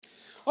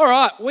All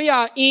right, we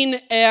are in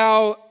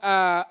our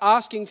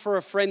Asking for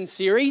a Friend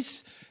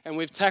series, and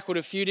we've tackled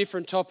a few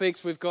different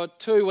topics. We've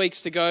got 2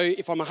 weeks to go.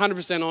 If I'm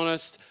 100%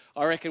 honest,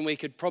 I reckon we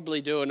could probably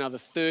do another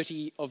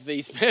 30 of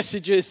these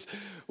messages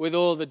with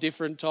all the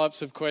different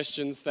types of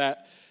questions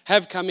that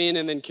have come in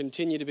and then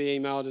continue to be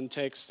emailed and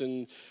text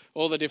and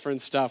all the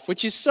different stuff,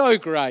 which is so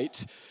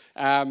great.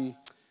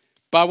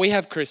 But we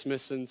have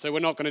Christmas, and so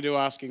we're not going to do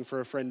Asking for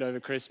a Friend over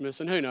Christmas.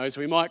 And who knows,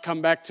 we might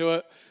come back to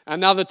it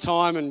another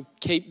time and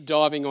keep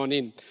diving on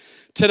in.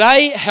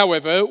 Today,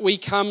 however, we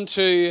come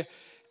to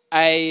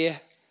a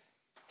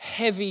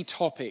heavy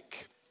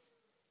topic,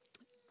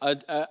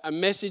 a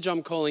message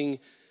I'm calling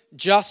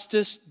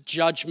Justice,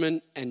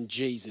 Judgment, and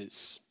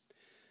Jesus.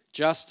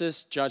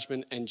 Justice,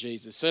 Judgment, and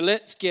Jesus. So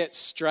let's get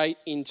straight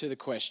into the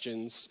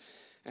questions,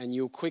 and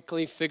you'll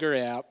quickly figure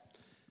out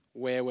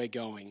where we're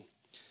going.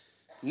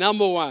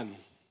 Number 1,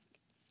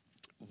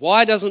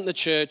 why doesn't the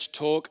church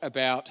talk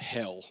about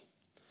hell?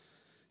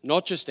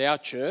 Not just our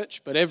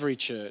church, but every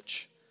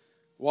church.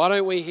 Why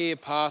don't we hear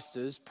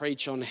pastors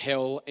preach on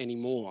hell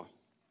anymore?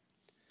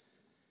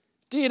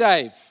 Dear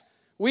Dave,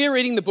 we are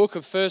reading the book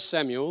of 1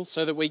 Samuel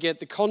so that we get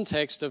the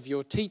context of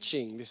your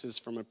teaching. This is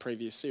from a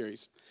previous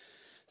series.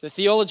 The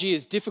theology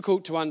is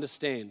difficult to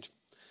understand.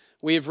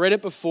 We have read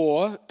it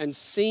before and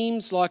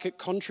seems like it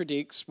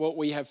contradicts what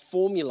we have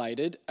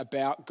formulated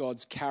about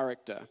God's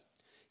character.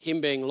 Him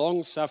being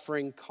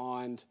long-suffering,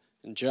 kind,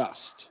 and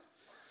just.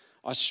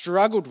 I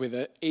struggled with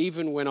it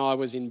even when I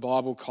was in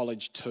Bible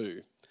college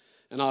too,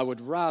 and I would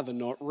rather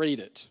not read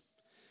it.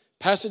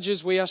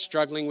 Passages we are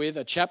struggling with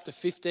are chapter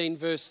 15,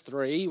 verse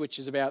 3, which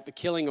is about the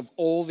killing of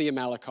all the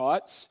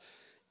Amalekites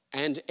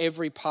and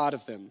every part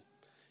of them.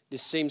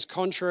 This seems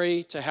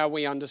contrary to how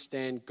we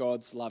understand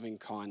God's loving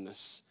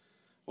kindness.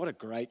 What a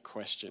great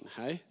question,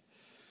 hey?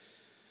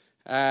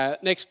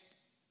 Next,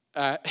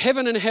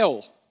 heaven and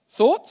hell.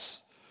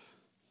 Thoughts?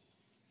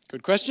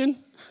 Good question.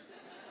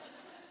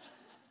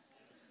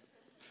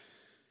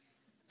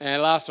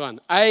 And last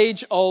one,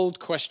 age-old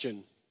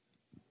question.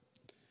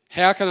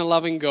 How can a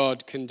loving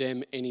God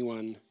condemn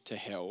anyone to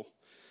hell?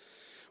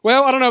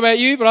 Well, I don't know about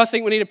you, but I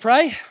think we need to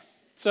pray.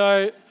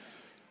 So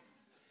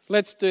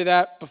let's do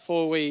that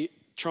before we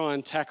try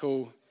and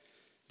tackle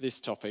this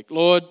topic.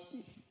 Lord,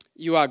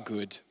 you are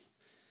good,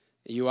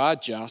 you are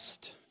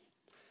just,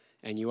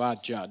 and you are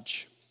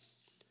judge.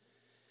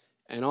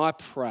 And I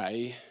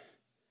pray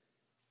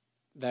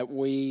that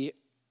we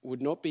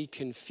would not be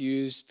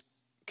confused,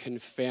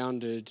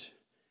 confounded,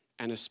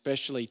 and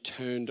especially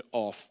turned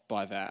off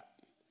by that,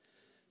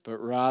 but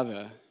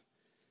rather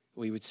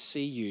we would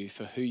see you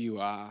for who you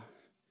are,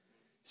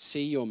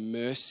 see your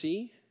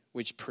mercy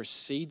which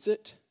precedes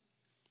it,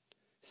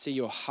 see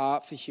your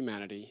heart for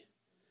humanity,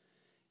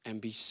 and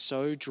be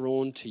so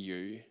drawn to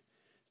you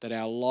that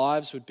our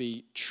lives would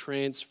be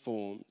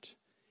transformed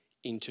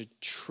into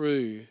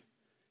true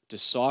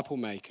disciple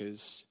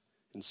makers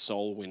and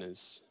soul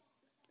winners.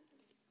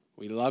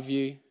 We love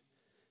you.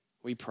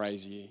 We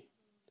praise you.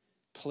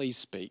 Please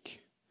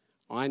speak.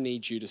 I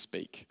need you to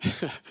speak.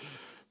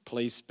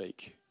 Please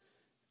speak.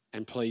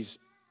 And please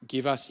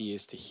give us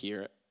ears to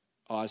hear it,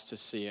 eyes to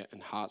see it,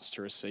 and hearts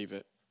to receive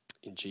it.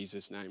 In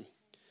Jesus' name.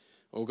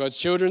 All God's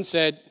children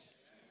said,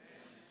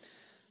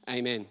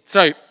 Amen.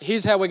 So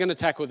here's how we're going to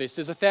tackle this.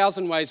 There's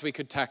 1,000 ways we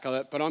could tackle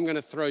it, but I'm going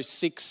to throw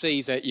 6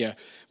 C's at you.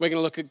 We're going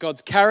to look at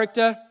God's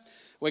character.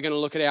 We're going to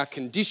look at our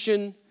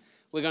condition.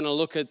 We're going to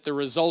look at the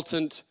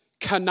resultant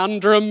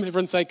conundrum.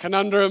 Everyone say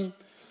conundrum.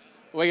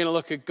 We're going to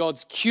look at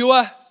God's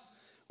cure.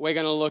 We're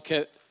going to look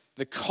at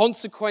the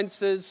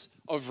consequences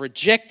of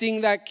rejecting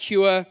that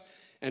cure.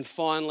 And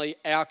finally,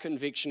 our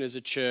conviction as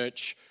a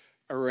church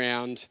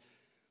around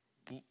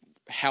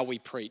how we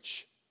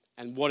preach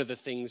and what are the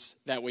things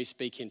that we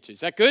speak into. Is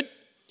that good?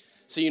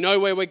 So you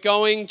know where we're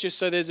going, just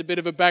so there's a bit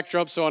of a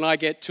backdrop. So when I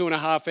get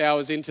 2.5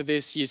 hours into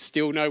this, you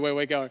still know where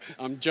we're going.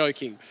 I'm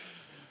joking.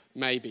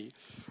 Maybe.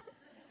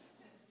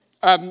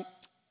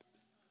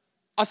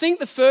 I think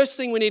the first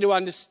thing we need to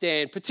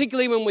understand,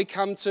 particularly when we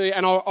come to,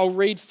 and I'll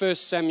read 1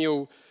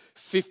 Samuel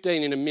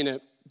 15 in a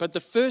minute, but the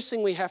first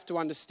thing we have to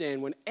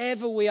understand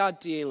whenever we are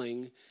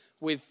dealing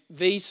with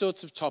these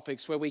sorts of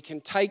topics where we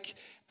can take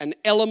an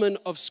element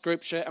of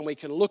Scripture and we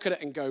can look at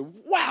it and go,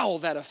 wow,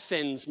 that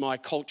offends my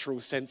cultural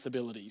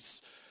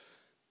sensibilities.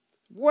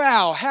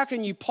 Wow, how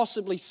can you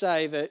possibly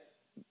say that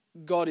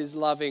God is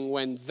loving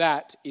when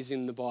that is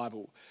in the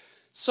Bible?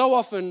 So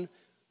often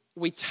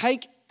we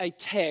take a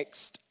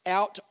text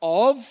out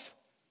of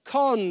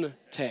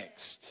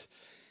context.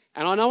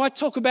 And I know I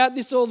talk about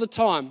this all the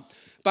time,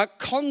 but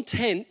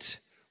content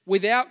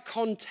without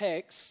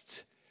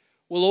context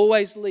will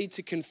always lead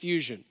to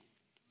confusion.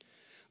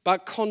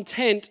 But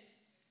content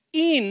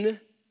in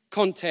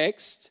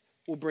context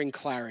will bring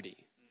clarity.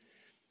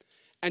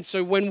 And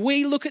so when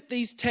we look at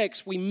these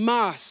texts, we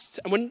must,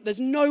 and there's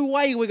no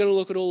way we're going to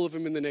look at all of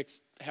them in the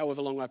next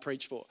however long I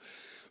preach for,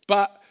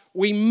 but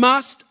we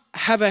must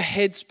have a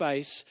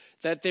headspace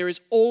that there is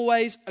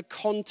always a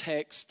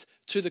context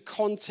to the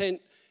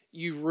content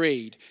you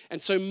read.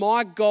 And so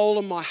my goal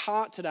and my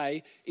heart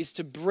today is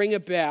to bring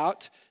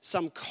about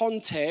some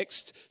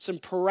context, some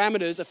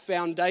parameters, a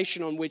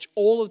foundation on which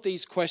all of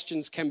these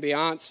questions can be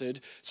answered.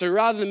 So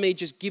rather than me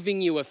just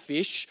giving you a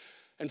fish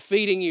and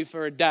feeding you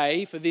for a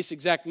day for this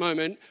exact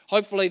moment,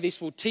 hopefully this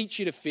will teach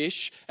you to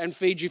fish and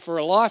feed you for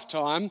a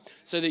lifetime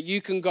so that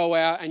you can go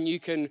out and you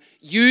can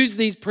use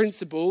these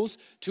principles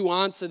to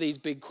answer these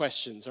big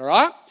questions, all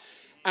right?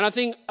 And I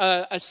think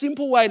a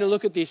simple way to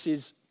look at this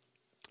is,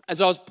 as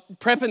I was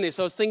prepping this,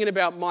 I was thinking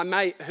about my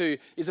mate who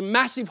is a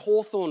massive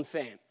Hawthorn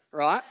fan,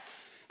 right?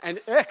 And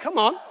come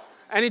on.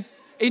 And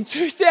in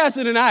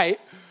 2008,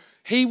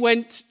 he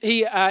went to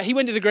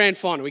the grand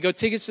final. We got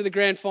tickets to the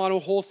grand final,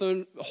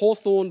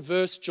 Hawthorn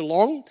versus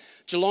Geelong.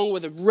 Geelong were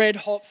the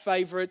red-hot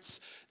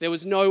favourites. There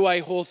was no way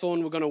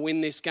Hawthorn were going to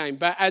win this game.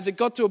 But as it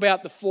got to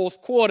about the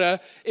fourth quarter,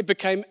 it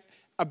became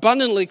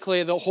abundantly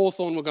clear that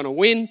Hawthorn were going to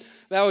win.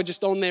 They were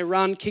just on their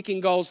run,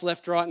 kicking goals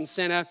left, right and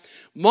centre.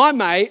 My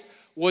mate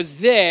was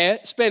there,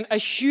 spent a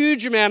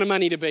huge amount of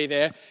money to be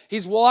there.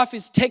 His wife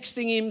is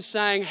texting him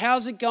saying,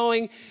 how's it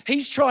going?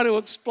 He's trying to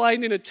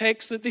explain in a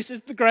text that this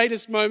is the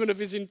greatest moment of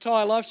his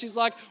entire life. She's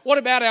like, what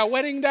about our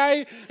wedding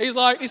day? He's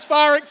like, this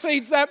far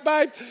exceeds that,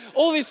 babe.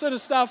 All this sort of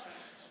stuff.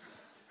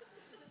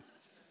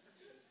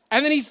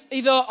 And then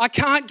I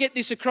can't get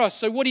this across.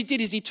 So what he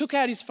did is he took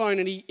out his phone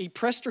and he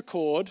pressed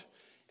record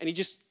and he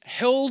just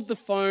held the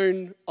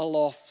phone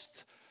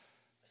aloft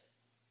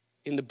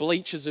in the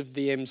bleachers of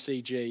the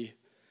MCG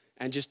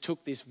and just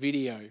took this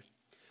video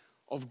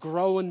of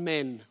grown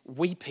men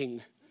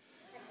weeping,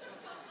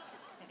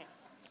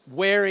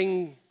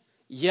 wearing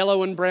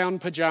yellow and brown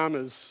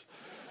pajamas,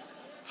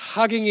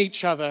 hugging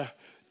each other,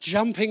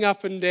 jumping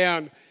up and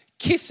down,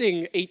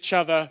 kissing each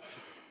other,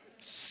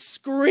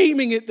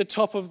 screaming at the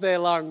top of their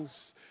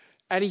lungs.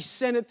 And he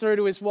sent it through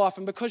to his wife.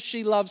 And because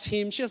she loves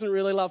him, she doesn't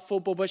really love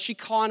football, but she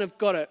kind of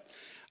got it.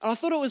 And I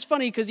thought it was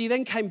funny because he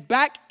then came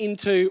back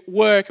into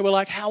work and we're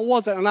like, how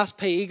was it? And us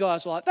PE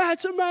guys were like,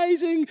 that's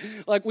amazing.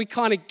 Like, we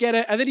kind of get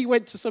it. And then he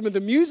went to some of the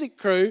music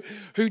crew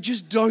who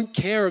just don't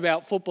care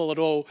about football at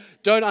all,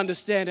 don't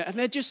understand it. And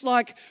they're just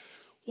like,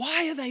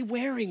 why are they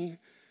wearing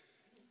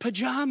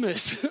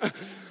pajamas?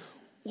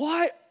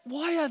 Why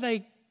are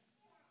they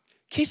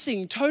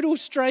kissing total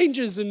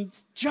strangers and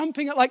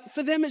jumping? Like,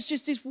 for them, it's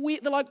just this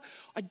weird, they're like,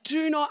 I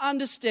do not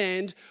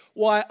understand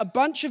why a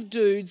bunch of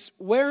dudes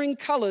wearing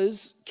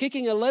colours,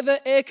 kicking a leather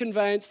air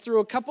conveyance through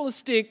a couple of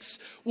sticks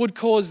would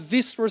cause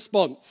this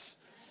response.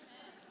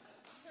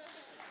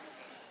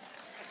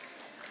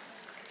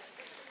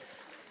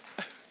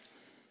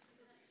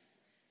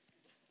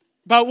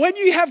 But when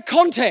you have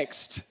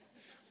context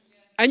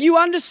and you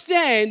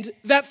understand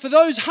that for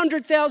those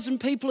 100,000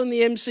 people in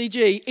the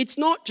MCG, it's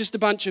not just a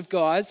bunch of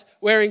guys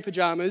wearing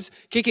pajamas,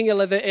 kicking a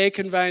leather air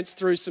conveyance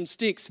through some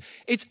sticks.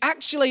 It's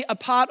actually a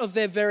part of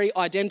their very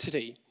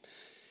identity.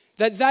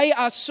 That they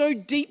are so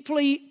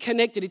deeply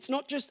connected. It's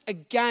not just a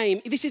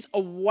game. This is a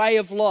way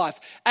of life.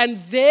 And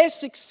their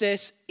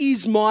success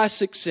is my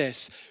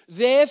success.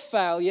 Their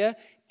failure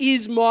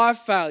is my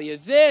failure.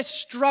 Their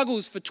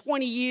struggles for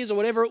 20 years or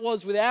whatever it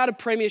was without a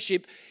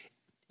premiership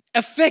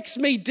affects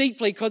me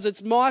deeply because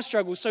it's my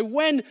struggle. So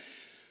when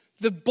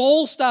the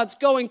ball starts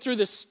going through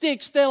the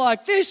sticks, they're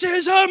like, this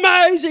is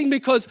amazing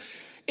because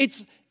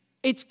it's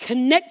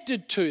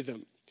connected to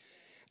them.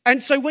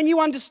 And so when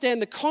you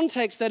understand the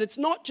context that it's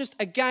not just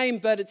a game,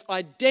 but it's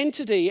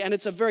identity and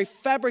it's a very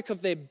fabric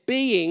of their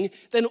being,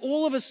 then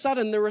all of a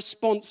sudden the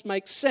response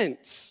makes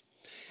sense.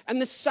 And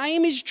the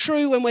same is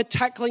true when we're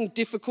tackling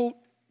difficult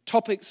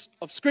topics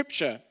of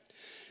Scripture.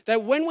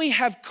 That when we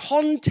have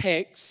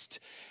context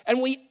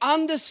and we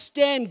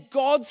understand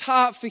God's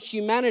heart for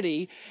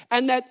humanity,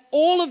 and that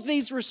all of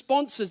these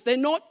responses,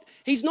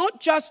 he's not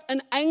just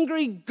an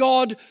angry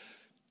God,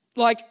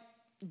 like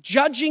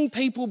judging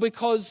people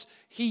because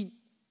he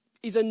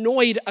is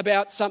annoyed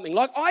about something.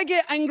 Like, I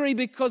get angry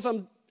because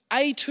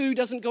A2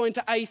 doesn't go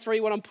into A3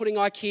 when I'm putting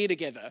IKEA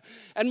together.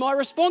 And my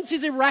response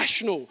is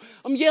irrational.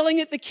 I'm yelling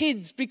at the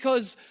kids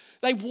because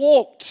they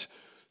walked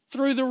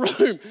through the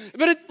room.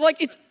 But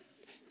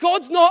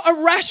God's not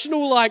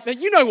irrational like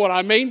that. You know what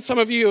I mean. Some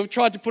of you have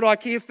tried to put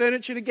IKEA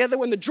furniture together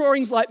when the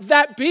drawing's like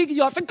that big.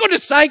 You're like, for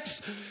goodness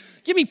sakes,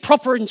 give me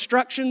proper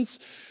instructions.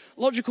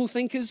 Logical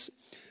thinkers.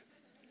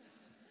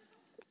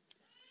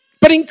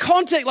 But in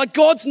context, like,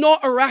 God's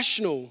not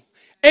irrational.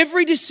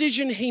 Every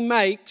decision he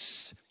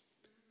makes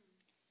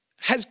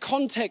has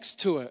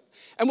context to it.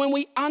 And when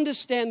we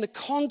understand the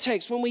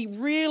context, when we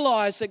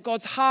realize that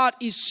God's heart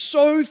is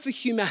so for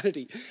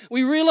humanity,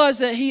 we realize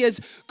that he has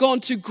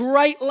gone to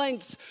great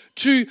lengths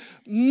to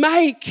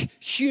make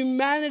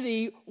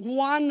humanity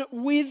one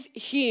with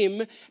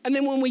him. And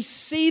then when we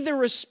see the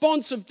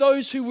response of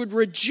those who would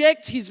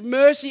reject his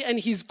mercy and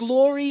his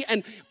glory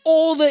and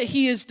all that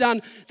he has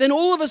done, then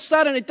all of a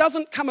sudden it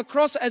doesn't come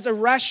across as a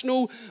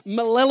rational,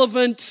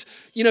 malevolent,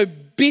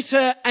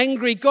 bitter,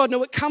 angry God.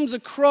 No, it comes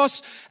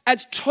across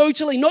as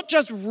totally not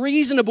just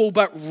reasonable,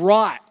 but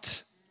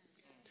right.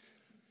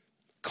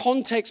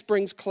 Context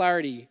brings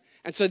clarity.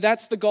 And so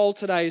that's the goal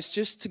today, is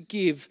just to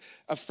give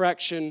a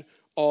fraction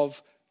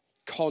of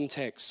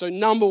context. So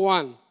number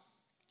one,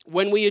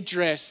 when we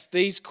address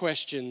these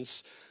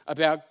questions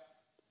about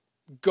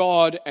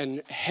God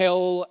and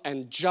hell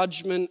and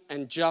judgment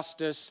and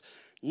justice,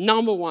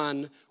 number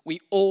one, we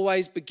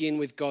always begin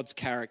with God's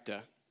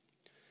character.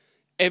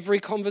 Every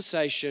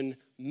conversation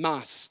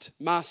must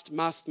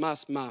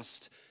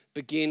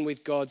begin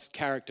with God's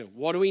character.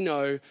 What do we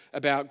know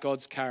about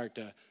God's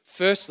character?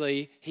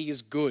 Firstly, He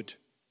is good.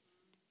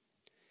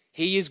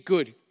 He is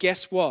good.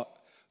 Guess what?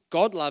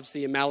 God loves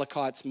the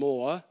Amalekites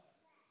more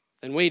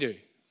than we do.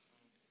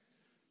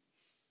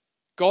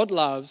 God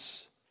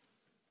loves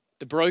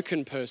the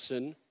broken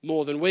person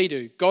more than we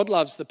do. God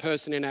loves the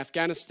person in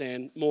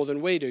Afghanistan more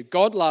than we do.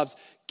 God loves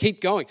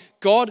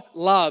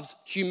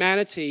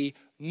humanity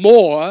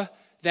more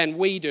than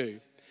we do.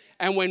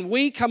 And when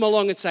we come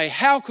along and say,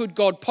 how could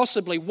God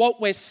possibly,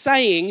 what we're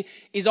saying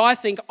is, I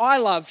think I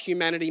love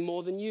humanity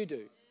more than you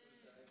do.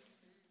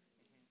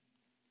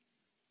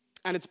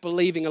 And it's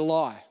believing a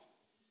lie.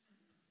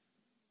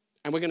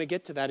 And we're going to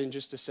get to that in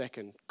just a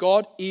second.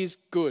 God is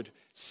good.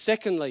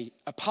 Secondly,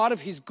 a part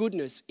of His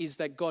goodness is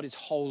that God is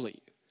holy.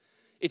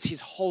 It's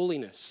His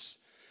holiness.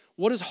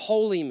 What does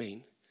holy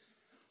mean?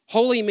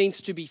 Holy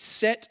means to be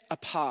set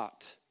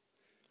apart.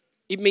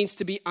 It means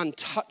to be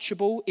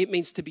untouchable. It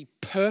means to be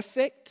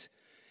perfect,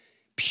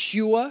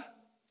 pure,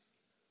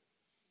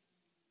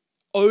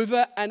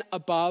 over and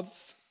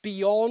above,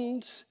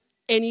 beyond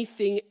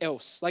anything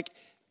else. Like,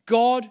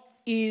 God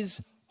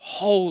is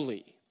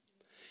holy.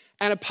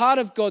 And a part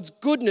of God's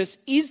goodness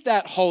is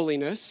that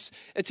holiness.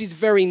 It's His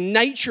very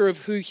nature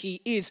of who He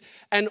is.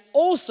 And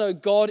also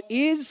God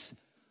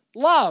is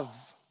love.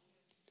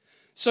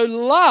 So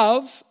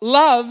love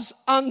loves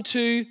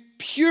unto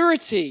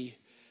purity,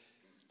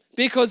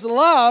 because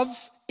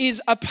love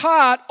is a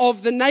part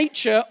of the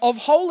nature of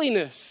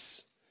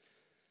holiness.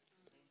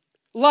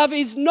 Love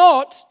is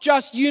not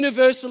just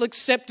universal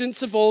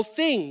acceptance of all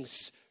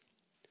things.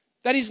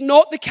 That is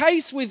not the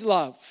case with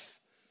love.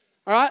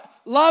 All right?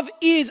 Love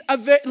is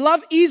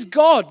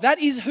God. That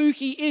is who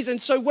He is.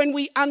 And so when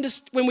we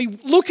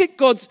look at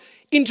God's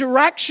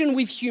interaction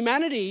with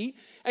humanity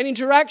and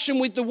interaction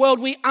with the world,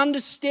 we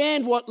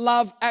understand what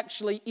love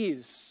actually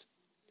is.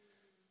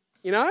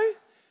 You know?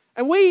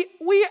 And we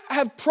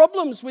have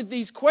problems with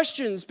these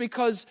questions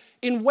because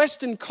in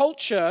Western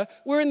culture,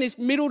 we're in this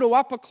middle to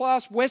upper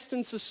class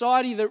Western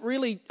society that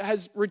really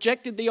has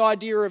rejected the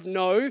idea of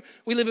no.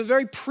 We live a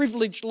very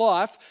privileged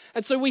life.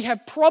 And so we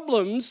have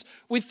problems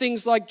with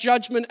things like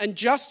judgment and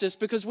justice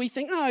because we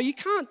think, no, you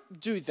can't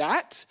do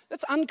that.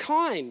 That's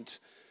unkind.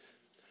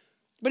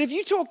 But if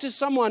you talk to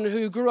someone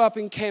who grew up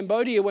in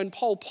Cambodia when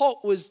Pol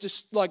Pot was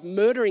just like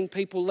murdering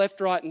people left,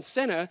 right, and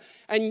center,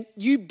 and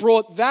you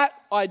brought that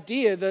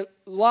idea that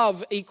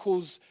love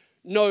equals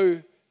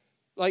no,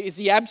 like is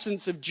the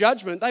absence of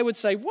judgment, they would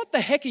say, what the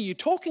heck are you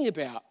talking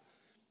about?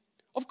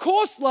 Of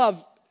course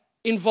love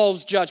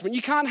involves judgment.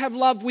 You can't have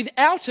love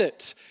without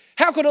it.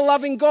 How could a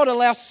loving God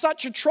allow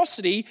such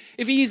atrocity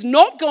if He is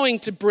not going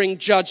to bring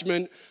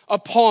judgment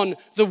upon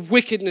the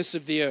wickedness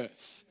of the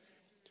earth?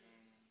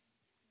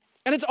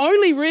 And it's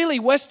only really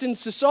Western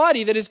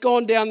society that has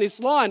gone down this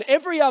line.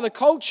 Every other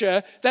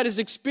culture that has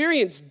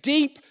experienced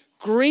deep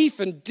grief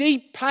and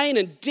deep pain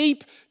and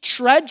deep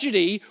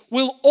tragedy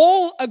will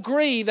all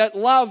agree that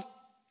love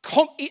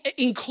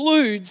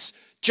includes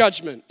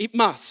judgment. It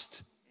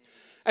must.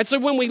 And so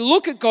when we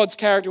look at God's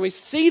character, we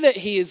see that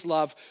He is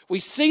love, we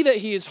see that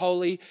He is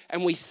holy,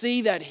 and we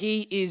see that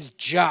He is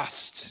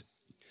just.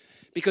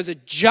 Because a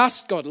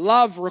just God,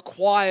 love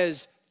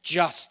requires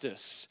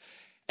justice.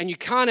 And you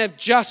can't have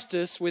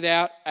justice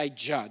without a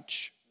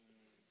judge.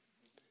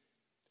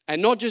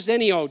 And not just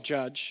any old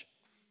judge,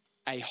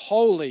 a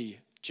holy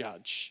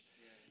judge.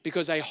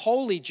 Because a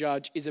holy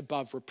judge is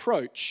above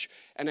reproach.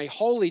 And a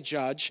holy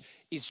judge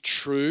is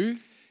true,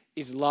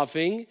 is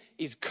loving,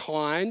 is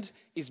kind,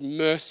 is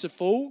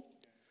merciful.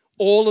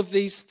 All of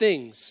these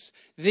things.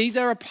 These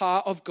are a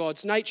part of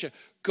God's nature.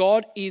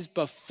 God is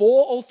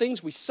before all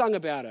things. We sung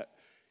about it.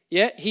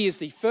 Yeah, He is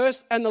the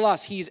first and the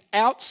last. He is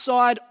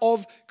outside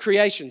of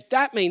creation.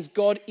 That means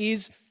God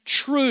is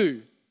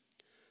true.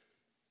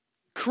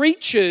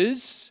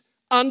 Creatures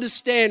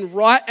understand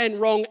right and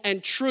wrong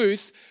and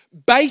truth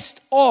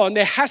based on,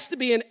 there has to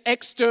be an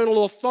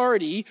external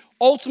authority,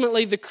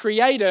 ultimately the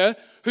Creator,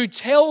 who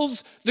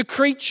tells the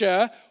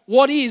creature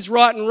what is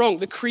right and wrong.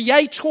 The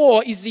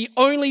Creator is the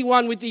only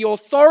one with the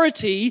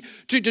authority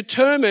to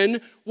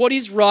determine what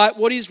is right,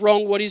 what is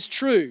wrong, what is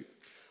true.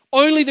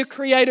 Only the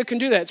Creator can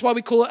do that. That's why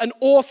we call it an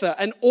author.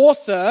 An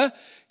author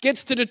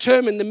gets to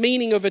determine the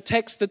meaning of a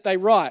text that they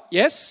write.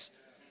 Yes?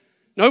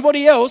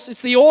 Nobody else.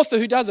 It's the author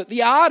who does it.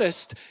 The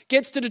artist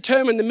gets to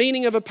determine the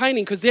meaning of a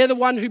painting because they're the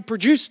one who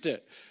produced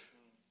it.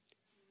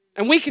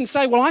 And we can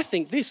say, well, I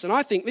think this and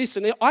I think this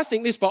and I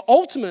think this, but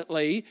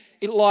ultimately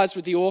it lies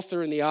with the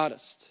author and the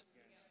artist.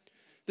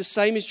 The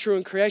same is true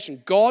in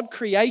creation. God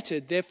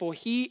created, therefore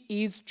He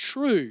is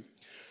true.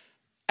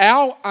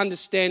 Our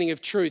understanding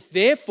of truth,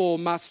 therefore,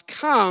 must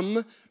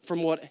come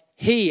from what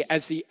He,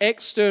 as the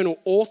external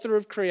author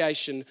of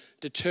creation,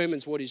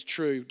 determines what is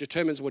true,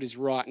 determines what is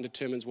right, and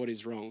determines what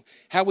is wrong.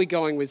 How are we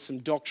going with some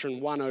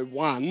Doctrine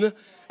 101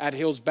 at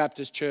Hills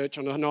Baptist Church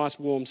on a nice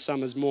warm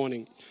summer's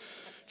morning?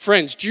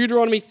 Friends,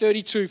 Deuteronomy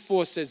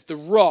 32:4 says, the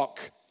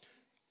rock,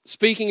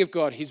 speaking of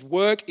God, his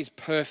work is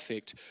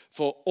perfect,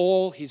 for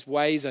all his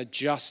ways are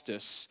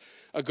justice.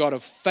 A God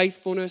of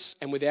faithfulness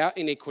and without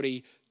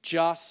iniquity,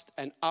 just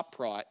and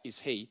upright is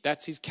he.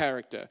 That's his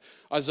character.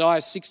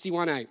 Isaiah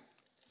 61:8.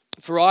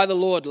 For I, the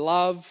Lord,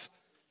 love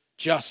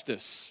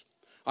justice.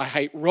 I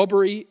hate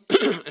robbery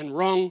and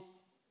wrong.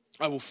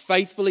 I will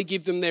faithfully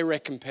give them their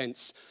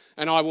recompense,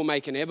 and I will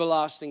make an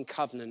everlasting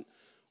covenant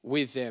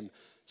with them.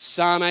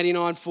 Psalm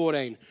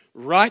 89:14.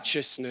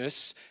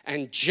 Righteousness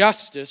and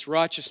justice,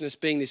 righteousness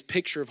being this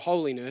picture of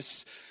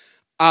holiness,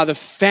 are the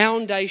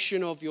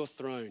foundation of your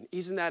throne.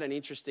 Isn't that an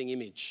interesting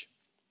image?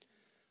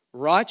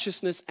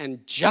 Righteousness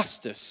and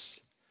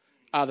justice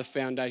are the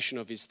foundation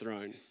of his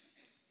throne.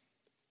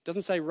 It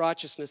doesn't say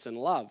righteousness and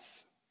love.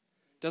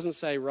 It doesn't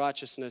say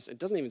righteousness. It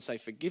doesn't even say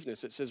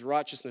forgiveness. It says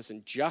righteousness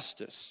and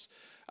justice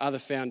are the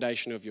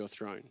foundation of your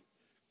throne.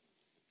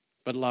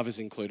 But love is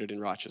included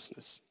in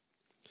righteousness.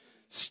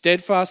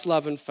 Steadfast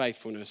love and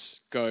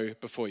faithfulness go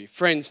before you.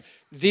 Friends,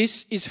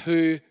 this is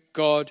who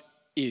God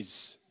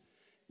is.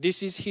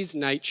 This is his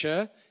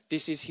nature.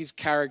 This is his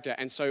character.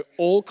 And so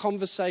all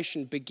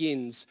conversation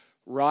begins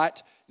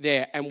right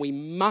there. And we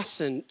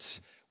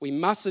mustn't,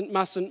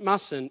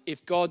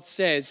 if God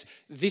says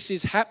this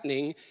is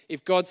happening,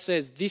 if God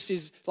says this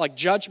is, like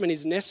judgment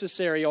is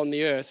necessary on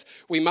the earth,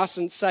 we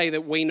mustn't say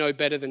that we know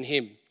better than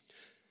him.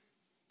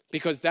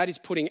 Because that is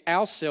putting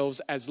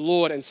ourselves as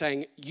Lord and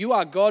saying, you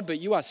are God,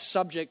 but you are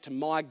subject to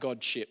my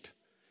Godship.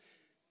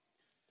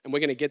 And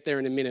we're going to get there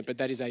in a minute, but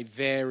that is a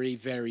very,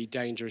 very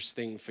dangerous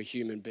thing for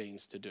human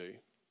beings to do.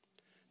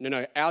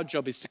 No, our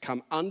job is to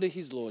come under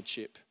his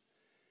lordship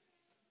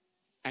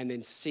and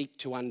then seek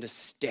to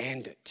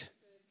understand it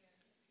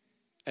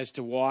as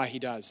to why he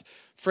does.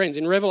 Friends,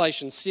 in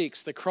Revelation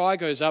 6, the cry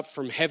goes up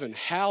from heaven,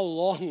 how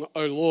long,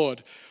 O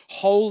Lord,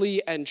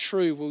 holy and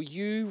true, will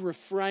you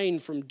refrain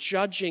from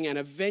judging and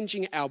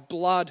avenging our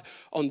blood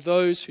on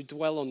those who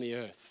dwell on the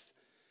earth?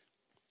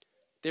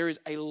 There is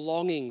a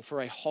longing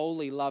for a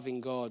holy,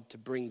 loving God to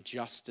bring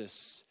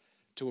justice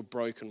to a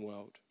broken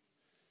world.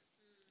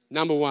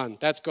 Number one,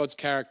 that's God's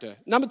character.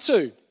 Number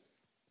two,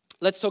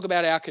 let's talk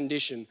about our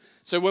condition.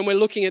 So when we're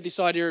looking at this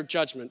idea of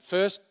judgment,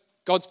 first,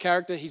 God's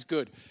character, he's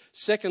good.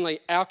 Secondly,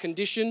 our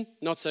condition,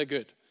 not so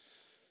good.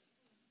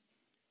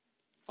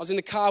 I was in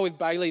the car with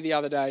Bailey the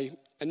other day,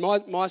 and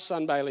my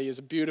son Bailey is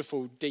a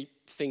beautiful,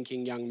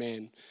 deep-thinking young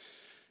man.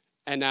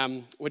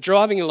 And we're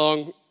driving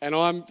along, and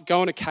I'm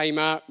going to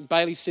Kmart,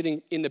 Bailey's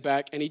sitting in the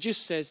back, and he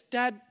just says,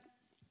 Dad,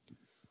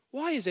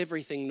 why is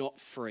everything not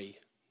free?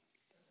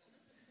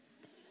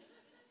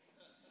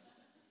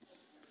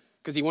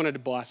 Because he wanted to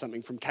buy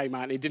something from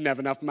Kmart, and he didn't have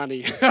enough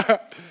money. I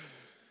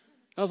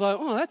was like,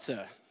 oh, that's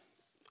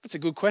a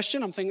good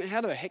question. I'm thinking,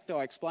 how the heck do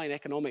I explain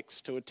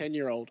economics to a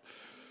 10-year-old?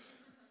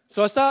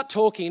 So I start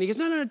talking, and he goes,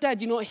 no,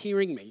 Dad, you're not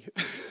hearing me.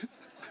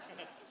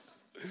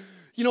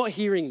 You're not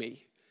hearing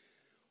me.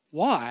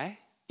 Why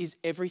is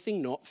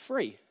everything not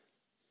free?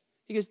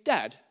 He goes,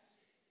 Dad,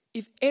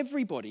 if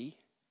everybody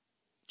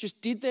just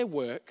did their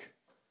work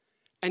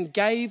and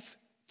gave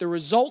the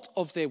result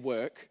of their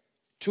work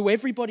to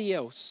everybody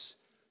else,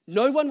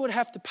 no one would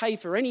have to pay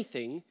for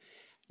anything,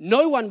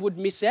 no one would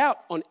miss out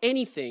on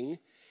anything,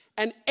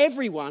 and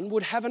everyone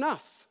would have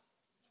enough.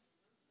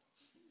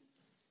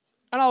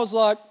 And I was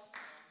like,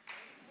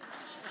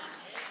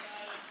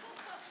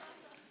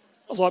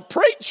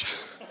 preach.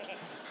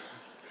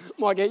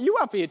 Might get you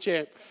up here,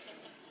 champ.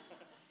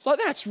 It's like,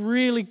 that's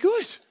really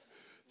good.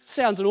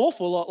 Sounds an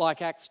awful lot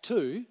like Acts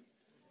 2,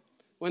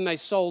 when they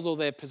sold all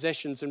their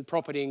possessions and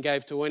property and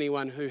gave to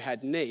anyone who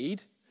had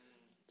need.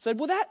 Said,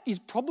 well, that is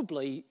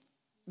probably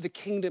the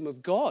kingdom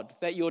of God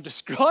that you're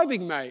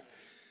describing, mate.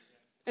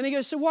 And he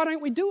goes, so why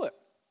don't we do it?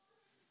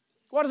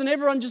 Why doesn't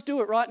everyone just do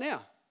it right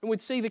now? And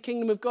we'd see the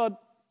kingdom of God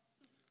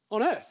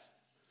on earth.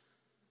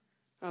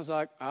 I was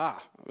like,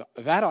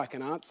 that I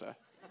can answer.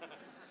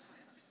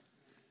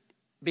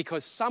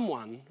 Because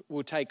someone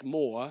will take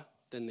more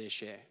than their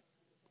share.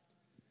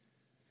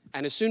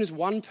 And as soon as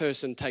one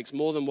person takes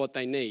more than what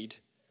they need,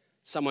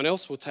 someone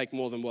else will take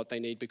more than what they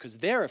need because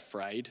they're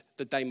afraid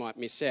that they might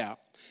miss out.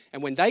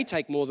 And when they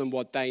take more than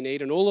what they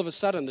need, and all of a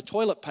sudden the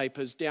toilet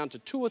paper's down to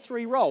 2 or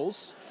 3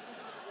 rolls,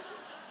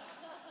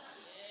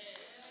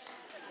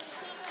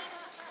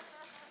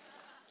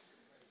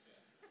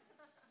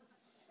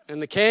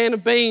 and the can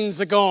of beans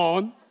are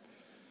gone,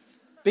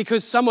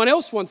 because someone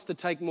else wants to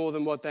take more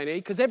than what they need,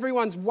 because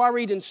everyone's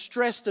worried and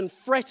stressed and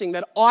fretting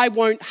that I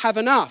won't have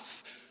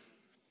enough.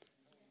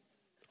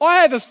 I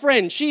have a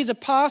friend, she's a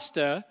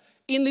pastor.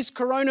 In this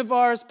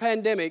coronavirus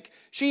pandemic,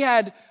 she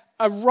had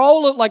a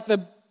roll of, like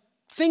the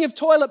thing of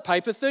toilet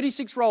paper,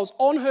 36 rolls,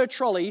 on her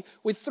trolley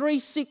with 3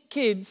 sick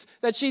kids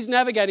that she's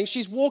navigating.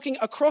 She's walking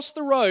across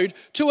the road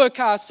to her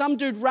car. Some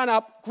dude ran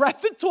up,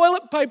 grabbed the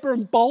toilet paper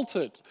and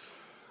bolted.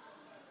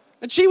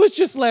 And she was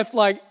just left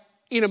like,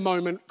 in a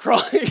moment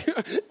crying.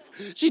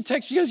 She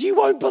texts me, she goes, you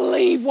won't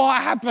believe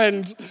what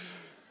happened.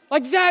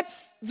 Like,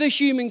 that's the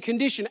human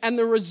condition. And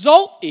the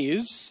result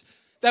is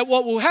that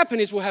what will happen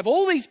is we'll have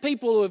all these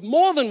people who have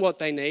more than what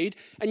they need,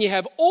 and you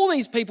have all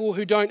these people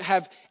who don't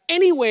have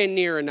anywhere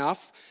near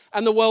enough,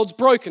 and the world's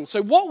broken.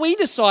 So what we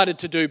decided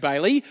to do,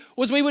 Bailey,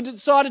 was we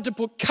decided to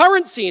put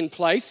currency in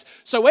place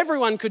so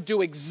everyone could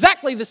do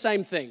exactly the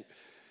same thing.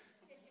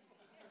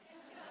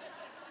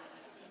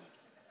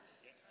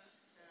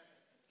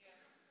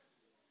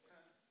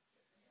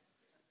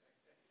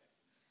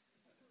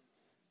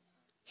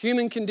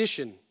 Human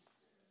condition,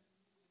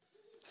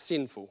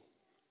 sinful.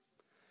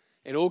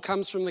 It all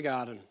comes from the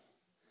garden.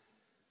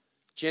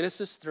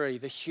 Genesis 3,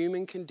 the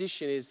human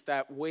condition is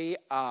that we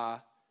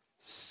are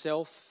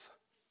self-serving.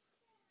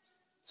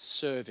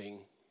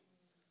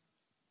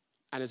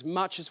 And as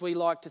much as we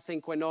like to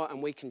think we're not,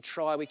 and we can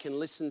try, we can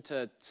listen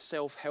to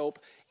self-help,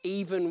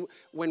 even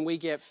when we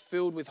get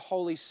filled with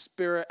Holy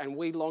Spirit and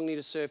we longing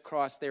to serve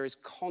Christ, there is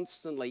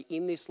constantly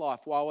in this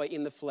life, while we're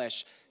in the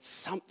flesh,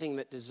 something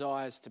that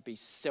desires to be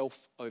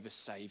self over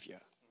Saviour.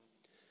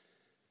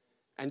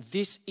 And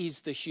this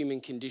is the human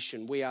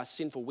condition. We are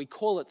sinful. We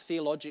call it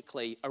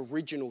theologically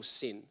original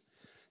sin.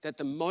 That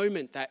the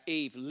moment that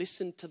Eve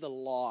listened to the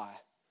lie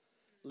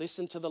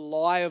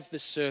of the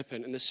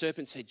serpent, and the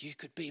serpent said, you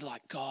could be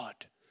like God.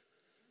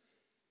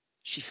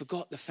 She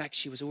forgot the fact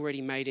she was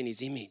already made in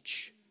his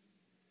image.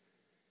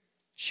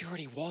 She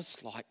already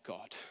was like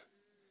God,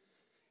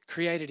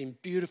 created in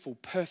beautiful,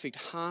 perfect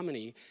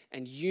harmony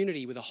and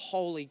unity with a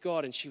holy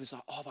God. And she was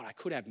like, oh, but I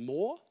could have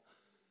more.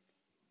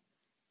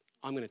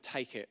 I'm going to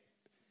take it.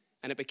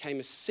 And it became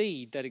a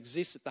seed that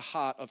exists at the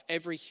heart of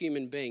every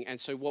human being. And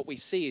so what we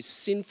see is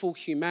sinful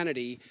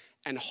humanity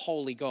and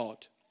holy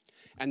God.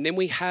 And then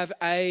we have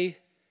a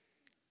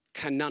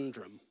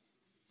conundrum.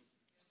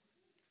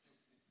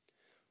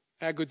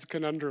 How good's a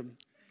conundrum?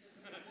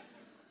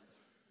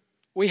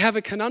 We have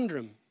a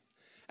conundrum.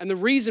 And the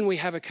reason we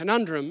have a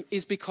conundrum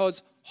is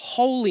because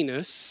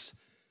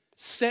holiness,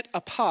 set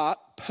apart,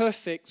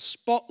 perfect,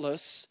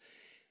 spotless,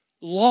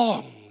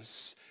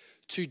 longs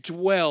to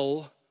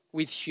dwell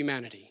with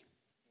humanity.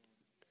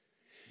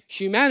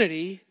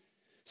 Humanity,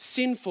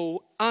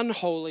 sinful,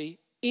 unholy,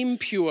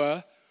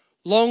 impure,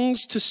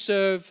 longs to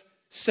serve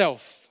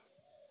self.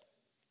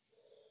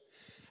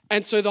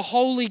 And so the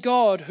holy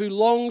God who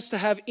longs to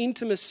have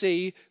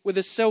intimacy with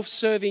a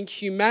self-serving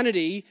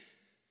humanity,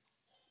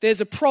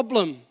 there's a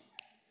problem.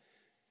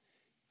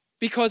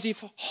 Because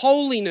if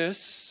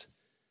holiness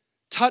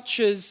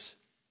touches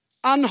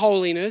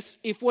unholiness,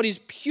 if what is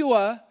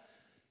pure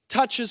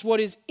touches what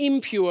is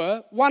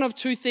impure, one of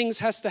two things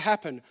has to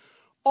happen.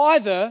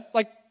 Either,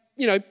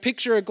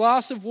 picture a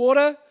glass of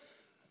water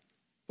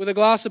with a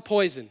glass of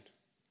poison.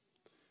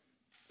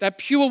 That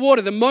pure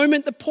water, the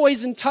moment the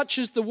poison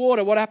touches the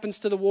water, what happens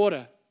to the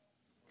water?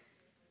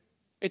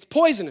 It's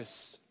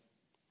poisonous.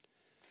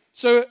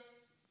 So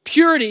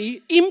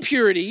impurity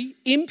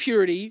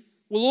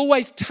will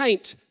always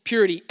taint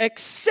purity,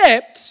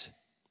 except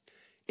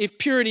if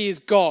purity is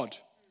God,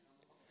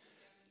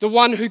 the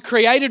one who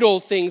created all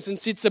things and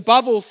sits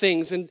above all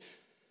things and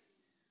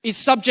is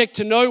subject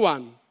to no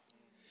one.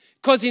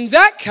 Because in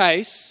that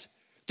case,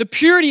 the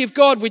purity of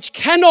God, which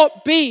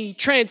cannot be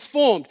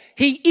transformed,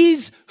 he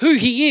is who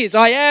he is.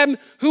 I am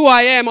who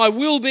I am. I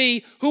will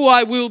be who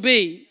I will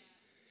be.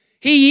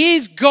 He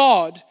is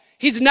God.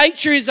 His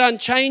nature is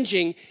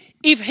unchanging.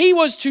 If he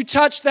was to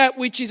touch that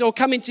which is, or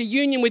come into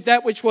union with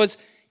that which was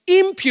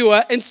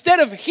impure, instead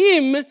of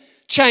him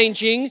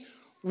changing,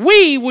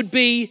 we would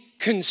be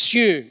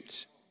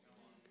consumed.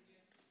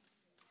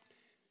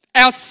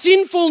 Our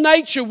sinful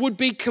nature would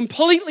be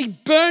completely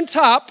burnt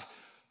up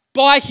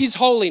by his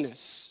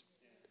holiness.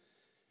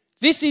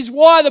 This is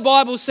why the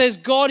Bible says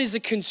God is a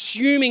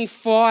consuming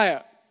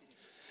fire.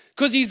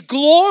 Because his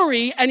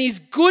glory and his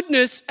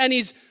goodness and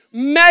his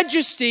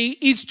majesty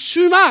is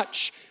too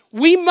much.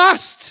 We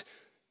must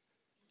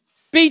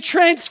be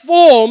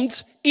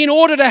transformed in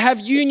order to have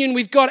union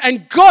with God.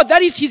 And God,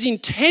 that is his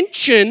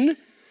intention.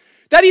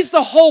 That is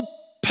the whole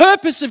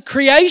purpose of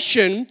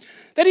creation.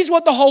 That is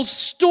what the whole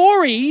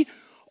story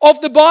of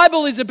the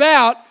Bible is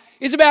about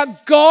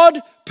God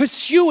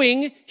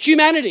pursuing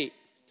humanity.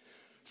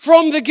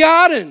 From the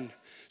garden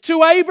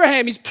to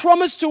Abraham, his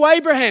promise to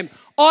Abraham,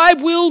 I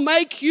will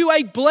make you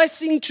a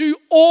blessing to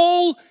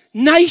all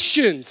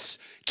nations.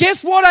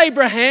 Guess what,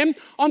 Abraham?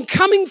 I'm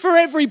coming for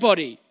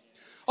everybody.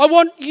 I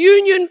want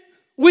union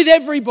with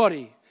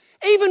everybody.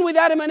 Even with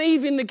Adam and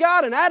Eve in the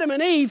garden, Adam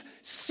and Eve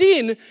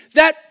sin,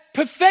 that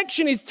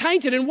perfection is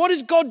tainted. And what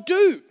does God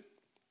do?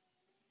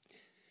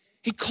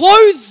 He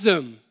clothes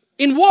them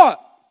in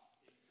what?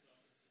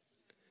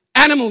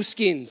 Animal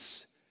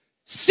skins,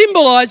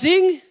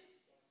 symbolizing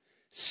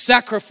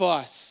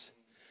sacrifice.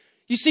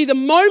 You see, the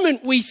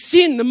moment we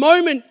sin, the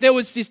moment there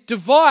was this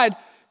divide,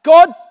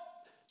 God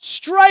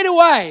straight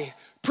away,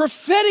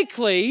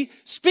 prophetically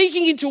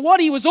speaking into what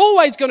he was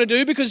always going to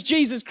do, because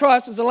Jesus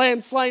Christ was a lamb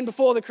slain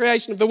before the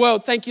creation of the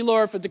world. Thank you,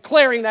 Laura, for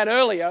declaring that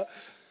earlier.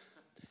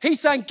 He's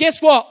saying,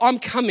 guess what? I'm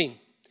coming.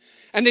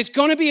 And there's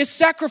going to be a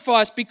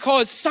sacrifice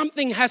because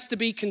something has to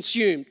be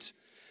consumed.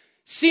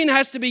 Sin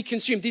has to be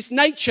consumed. This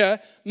nature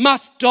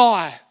must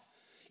die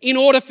in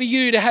order for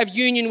you to have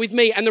union with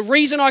me. And the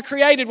reason I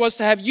created was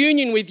to have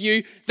union with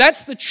you.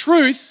 That's the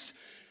truth.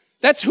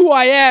 That's who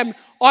I am.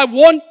 I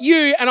want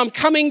you and I'm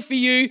coming for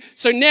you.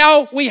 So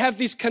now we have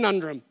this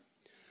conundrum.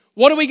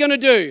 What are we going to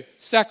do?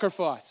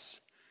 Sacrifice.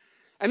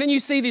 And then you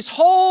see this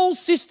whole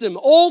system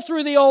all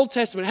through the Old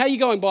Testament. How are you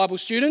going, Bible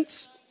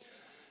students?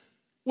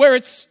 Where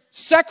it's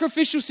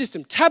sacrificial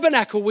system.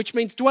 Tabernacle, which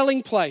means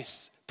dwelling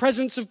place.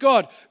 Presence of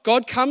God.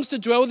 God comes to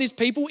dwell with his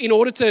people. In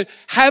order to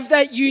have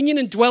that union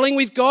and dwelling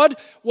with God,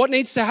 what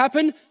needs to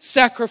happen?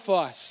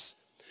 Sacrifice.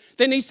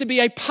 There needs to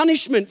be a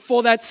punishment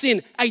for that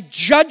sin, a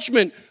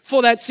judgment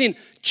for that sin.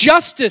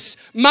 Justice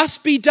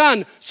must be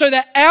done so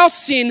that our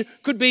sin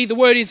could be, the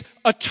word is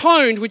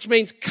atoned, which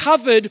means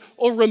covered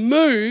or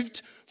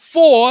removed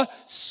for,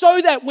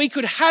 so that we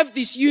could have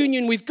this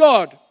union with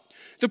God.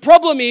 The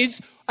problem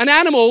is an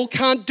animal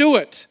can't do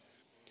it.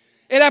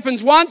 It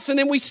happens once and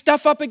then we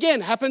stuff up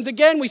again. Happens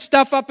again, we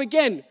stuff up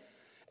again.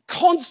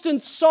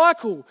 Constant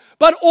cycle.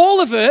 But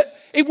all of it,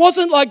 it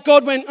wasn't like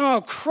God went,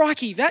 oh,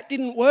 crikey, that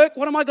didn't work.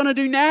 What am I going to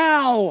do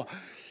now?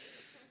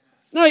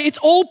 No, it's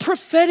all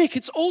prophetic.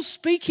 It's all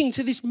speaking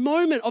to this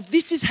moment of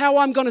this is how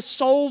I'm going to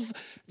solve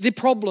the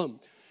problem.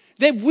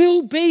 There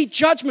will be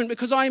judgment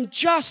because I am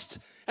just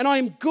and I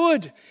am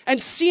good,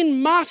 and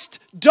sin must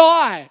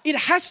die. It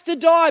has to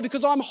die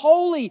because I'm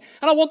holy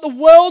and I want the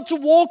world to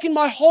walk in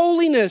my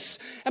holiness.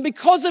 And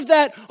because of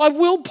that, I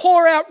will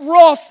pour out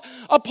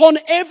wrath upon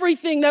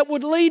everything that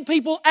would lead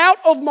people out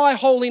of my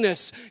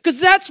holiness,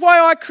 because that's why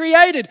I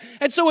created.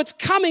 And so it's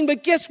coming,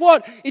 but guess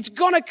what? It's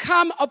going to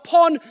come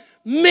upon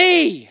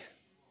me.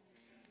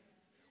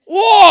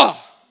 Whoa! It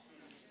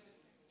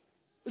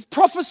was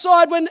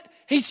prophesied when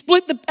he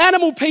split the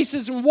animal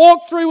pieces and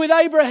walked through with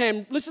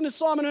Abraham. Listen to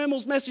Simon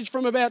Hermel's message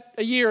from about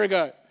a year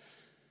ago.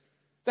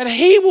 That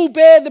he will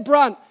bear the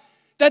brunt.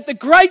 That the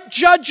great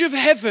judge of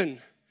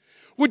heaven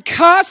would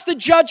cast the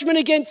judgment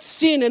against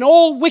sin and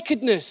all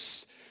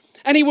wickedness.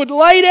 And he would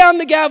lay down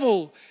the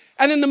gavel.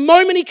 And then the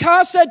moment he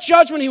cast that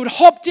judgment, he would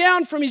hop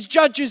down from his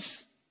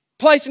judge's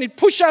place and he'd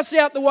push us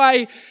out the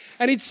way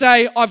and he'd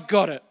say, I've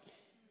got it.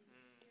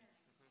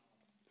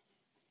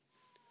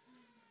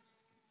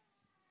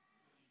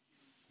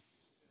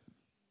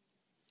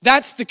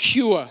 That's the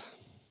cure.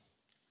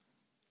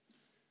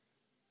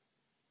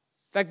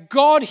 That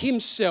God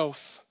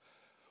himself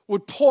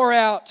would pour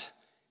out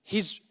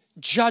his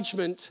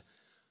judgment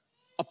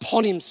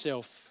upon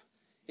himself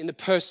in the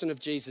person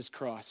of Jesus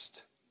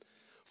Christ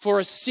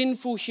for a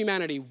sinful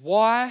humanity.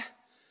 Why?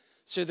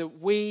 So that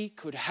we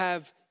could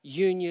have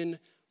union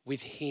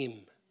with him.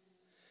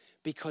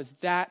 Because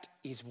that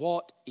is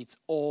what it's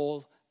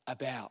all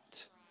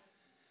about.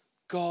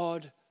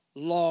 God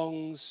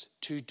longs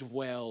to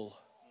dwell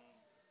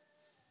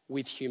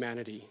with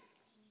humanity.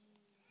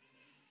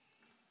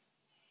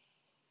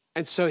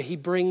 And so he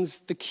brings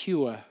the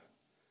cure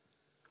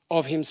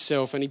of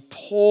himself and he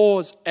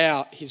pours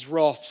out his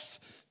wrath,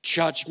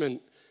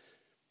 judgment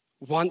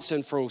once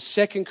and for all.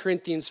 2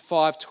 Corinthians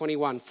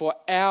 5:21, for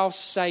our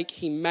sake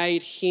he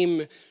made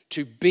him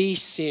to be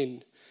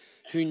sin,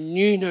 who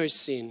knew no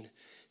sin,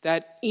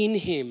 that in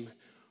him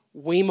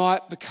we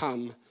might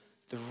become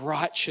the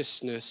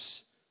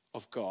righteousness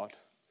of God.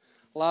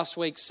 Last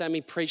week, Sammy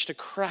preached a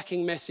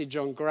cracking message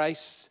on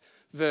grace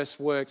versus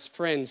works.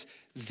 Friends,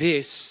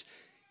 this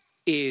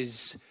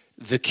is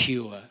the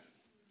cure.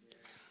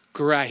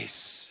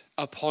 Grace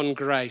upon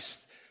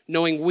grace,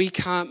 knowing we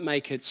can't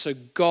make it, so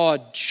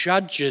God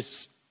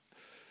judges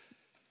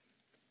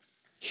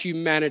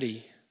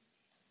humanity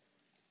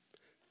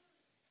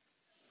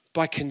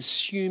by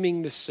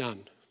consuming the Son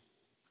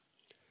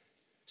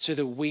so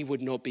that we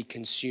would not be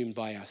consumed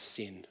by our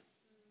sin.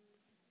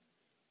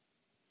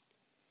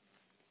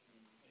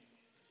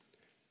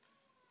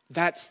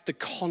 That's the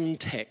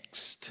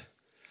context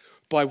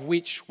by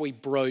which we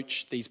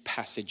broach these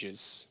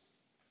passages.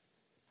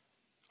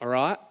 All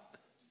right?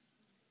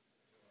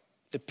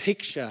 The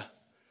picture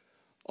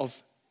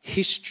of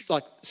history,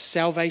 like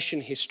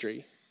salvation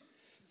history,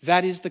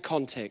 that is the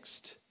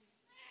context,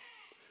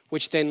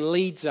 which then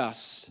leads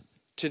us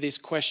to this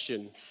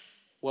question.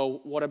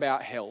 Well, what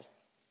about hell?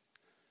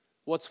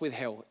 What's with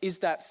hell? Is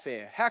that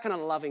fair? How can a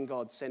loving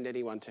God send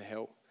anyone to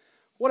hell?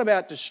 What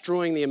about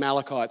destroying the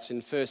Amalekites in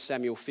 1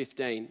 Samuel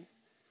 15,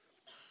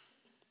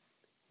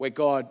 where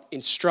God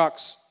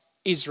instructs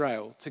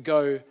Israel to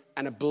go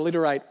and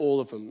obliterate all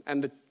of them?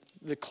 And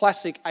the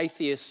classic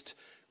atheist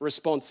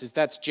response is,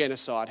 that's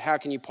genocide. How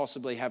can you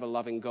possibly have a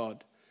loving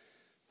God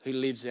who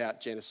lives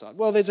out genocide?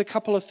 Well, there's a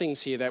couple of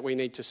things here that we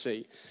need to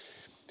see.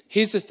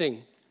 Here's the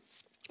thing.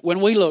 When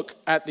we look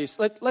at this,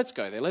 let's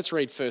go there. Let's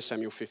read 1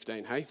 Samuel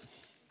 15, hey?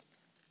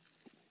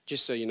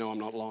 Just so you know I'm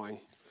not lying.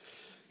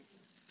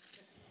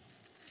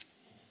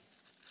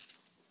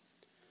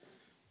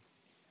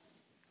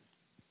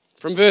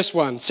 From verse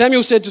 1,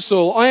 Samuel said to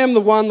Saul, I am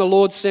the one the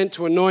Lord sent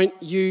to anoint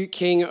you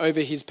king over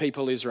his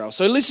people Israel.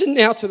 So listen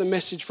now to the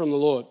message from the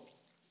Lord.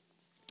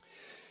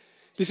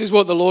 This is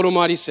what the Lord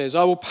Almighty says: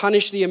 I will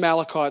punish the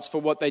Amalekites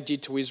for what they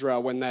did to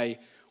Israel when they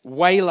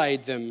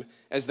waylaid them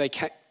as they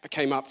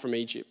came up from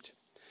Egypt.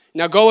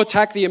 Now go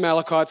attack the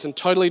Amalekites and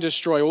totally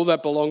destroy all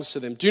that belongs to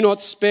them. Do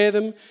not spare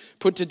them.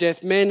 Put to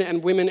death men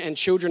and women and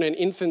children and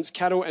infants,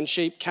 cattle and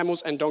sheep,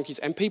 camels and donkeys.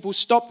 And people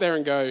stop there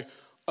and go,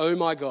 oh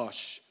my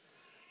gosh,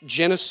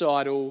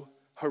 genocidal,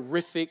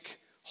 horrific,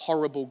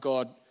 horrible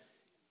God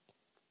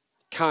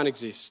can't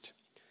exist.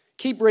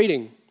 Keep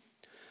reading.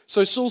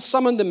 So Saul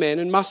summoned the men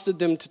and mustered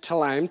them to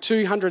Telaim,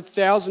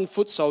 200,000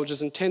 foot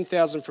soldiers and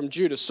 10,000 from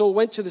Judah. Saul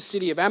went to the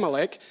city of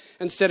Amalek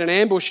and set an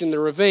ambush in the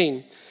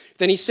ravine.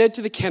 Then he said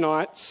to the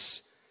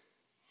Kenites,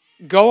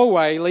 go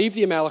away, leave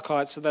the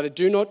Amalekites so that I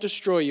do not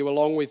destroy you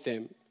along with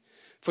them.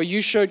 For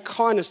you showed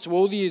kindness to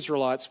all the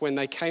Israelites when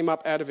they came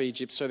up out of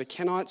Egypt. So the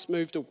Kenites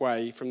moved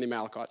away from the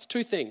Amalekites.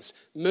 Two things.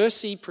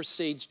 Mercy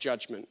precedes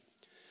judgment.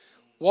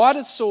 Why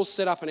did Saul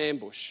set up an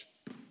ambush?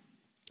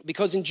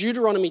 Because in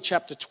Deuteronomy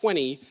chapter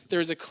 20, there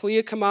is a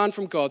clear command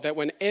from God that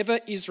whenever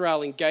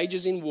Israel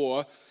engages in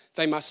war,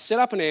 they must set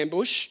up an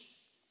ambush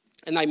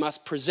and they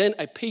must present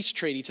a peace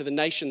treaty to the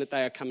nation that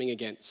they are coming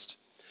against.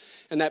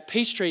 And that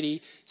peace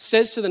treaty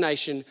says to the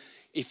nation,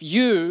 if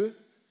you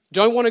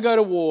don't want to go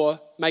to war,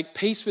 make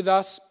peace with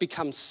us,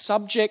 become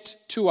subject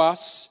to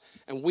us,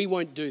 and we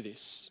won't do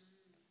this.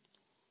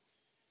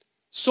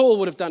 Saul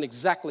would have done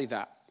exactly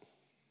that.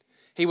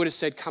 He would have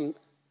said, come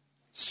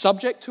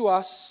subject to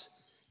us,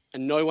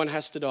 and no one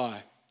has to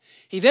die.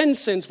 He then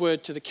sends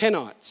word to the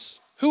Kenites.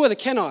 Who are the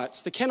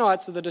Kenites? The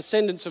Kenites are the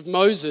descendants of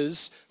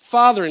Moses'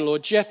 father-in-law,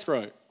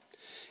 Jethro.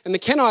 And the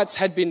Kenites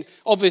had been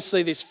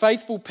obviously this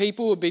faithful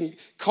people who had been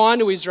kind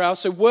to Israel.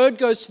 So word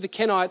goes to the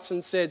Kenites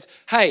and says,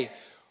 hey,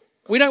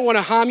 we don't want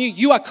to harm you.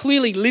 You are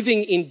clearly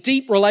living in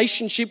deep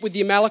relationship with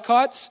the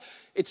Amalekites.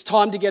 It's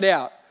time to get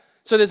out.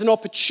 So there's an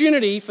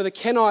opportunity for the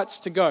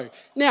Kenites to go.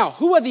 Now,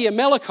 who are the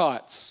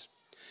Amalekites?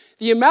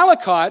 The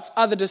Amalekites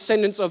are the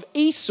descendants of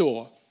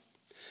Esau.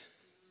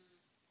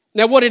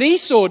 Now, what did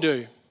Esau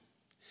do?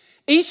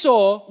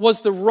 Esau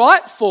was the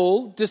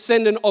rightful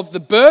descendant of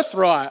the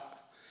birthright.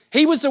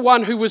 He was the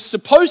one who was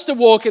supposed to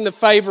walk in the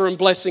favor and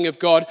blessing of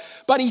God,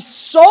 but he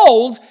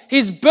sold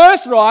his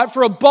birthright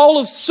for a bowl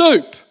of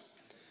soup.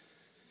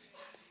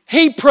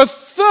 He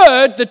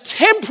preferred the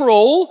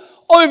temporal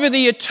over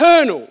the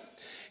eternal.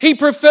 He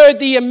preferred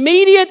the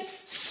immediate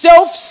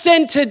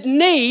self-centered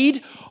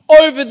need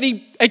over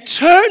the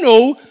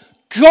eternal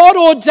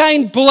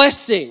God-ordained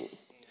blessing.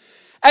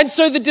 And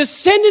so the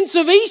descendants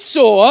of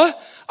Esau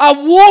are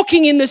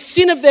walking in the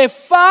sin of their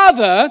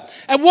father.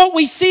 And what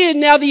we see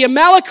now, the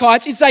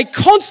Amalekites, is they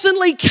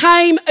constantly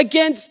came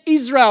against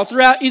Israel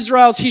throughout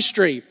Israel's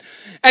history.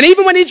 And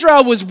even when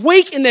Israel was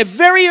weak in their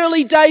very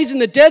early days in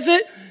the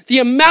desert,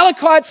 the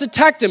Amalekites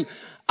attacked them.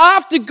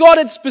 After God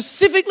had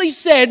specifically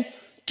said,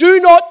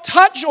 do not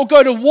touch or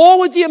go to war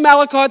with the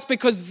Amalekites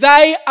because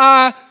they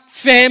are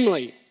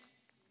family.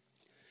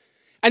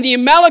 And the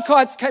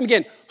Amalekites came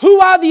again. Who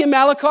are the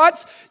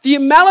Amalekites? The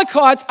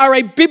Amalekites are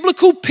a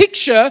biblical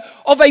picture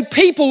of a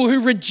people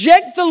who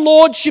reject the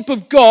lordship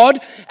of God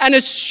and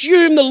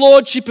assume the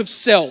lordship of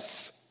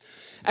self.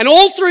 And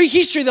all through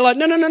history, they're like,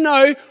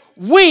 no.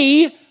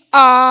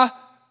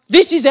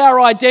 This is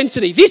our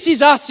identity. This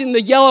is us in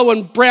the yellow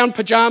and brown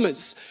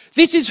pajamas.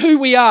 This is who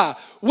we are.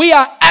 We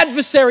are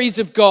adversaries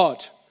of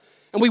God.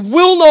 And we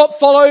will not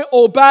follow,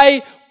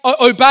 obey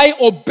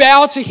or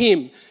bow to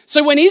him.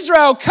 So when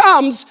Israel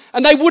comes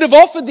and they would have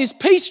offered this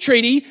peace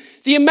treaty,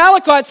 the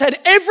Amalekites had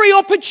every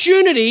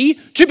opportunity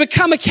to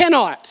become a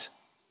Kenite.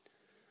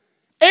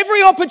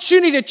 Every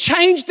opportunity to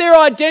change their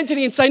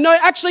identity and say, no,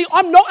 actually,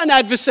 I'm not an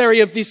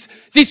adversary of this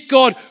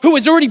God who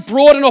has already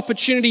brought an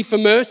opportunity for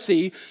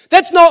mercy.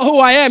 That's not who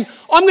I am.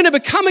 I'm going to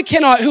become a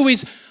Kenite who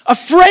is a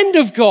friend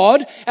of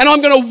God, and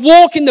I'm going to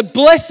walk in the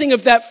blessing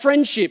of that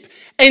friendship.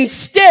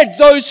 Instead,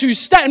 those who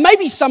stay, and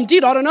maybe some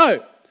did, I don't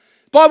know.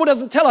 Bible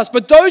doesn't tell us,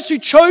 but those who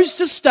chose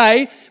to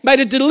stay made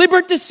a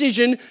deliberate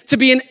decision to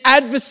be an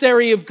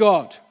adversary of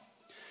God.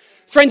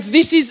 Friends,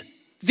 this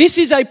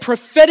is a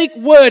prophetic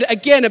word,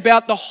 again,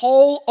 about the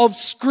whole of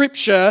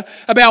Scripture,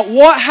 about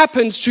what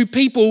happens to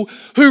people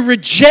who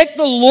reject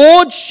the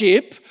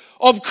lordship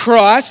of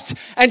Christ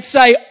and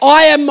say,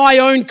 I am my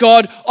own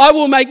God, I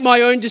will make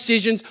my own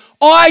decisions,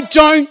 I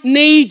don't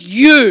need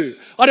you.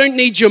 I don't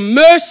need your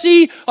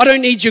mercy. I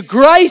don't need your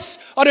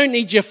grace. I don't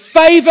need your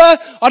favor.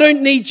 I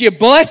don't need your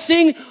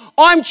blessing.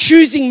 I'm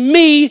choosing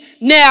me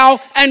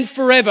now and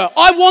forever.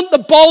 I want the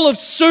bowl of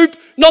soup,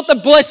 not the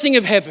blessing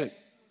of heaven.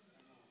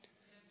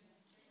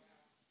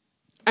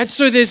 And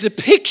so there's a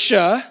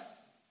picture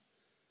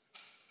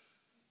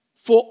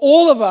for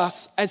all of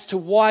us as to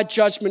why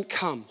judgment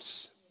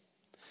comes.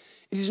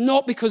 It is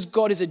not because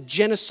God is a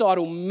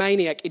genocidal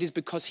maniac. It is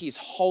because he is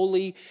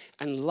holy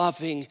and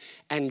loving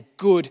and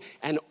good.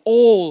 And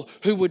all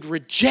who would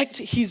reject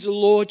his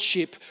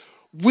lordship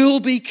will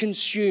be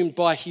consumed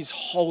by his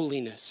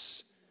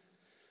holiness.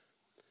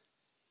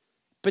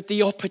 But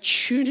the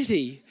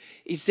opportunity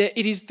is that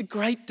it is the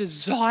great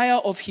desire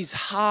of his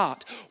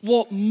heart.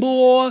 What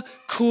more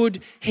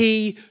could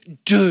he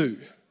do?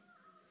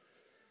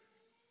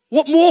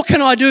 What more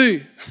can I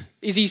do?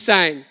 Is he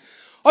saying?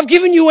 I've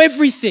given you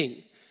everything.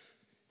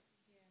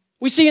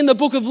 We see in the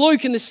book of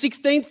Luke in the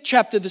 16th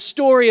chapter the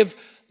story of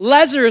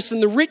Lazarus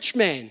and the rich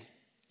man.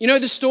 You know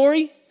the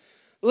story?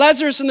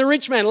 Lazarus and the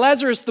rich man.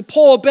 Lazarus, the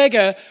poor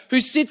beggar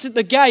who sits at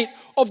the gate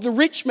of the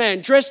rich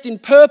man dressed in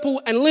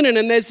purple and linen.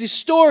 And there's this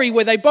story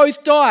where they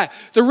both die.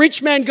 The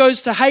rich man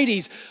goes to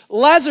Hades.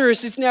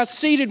 Lazarus is now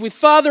seated with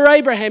Father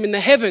Abraham in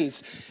the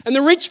heavens. And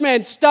the rich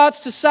man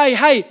starts to say,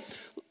 hey,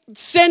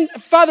 send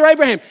Father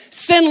Abraham,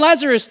 send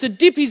Lazarus to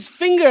dip his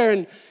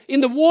finger in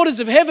the waters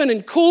of heaven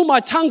and cool my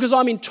tongue because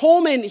I'm in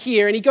torment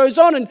here. And he goes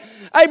on and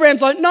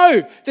Abraham's like,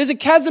 no, there's a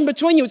chasm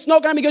between you. It's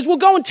not going to be. He goes, well,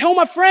 go and tell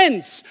my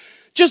friends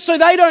just so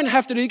they don't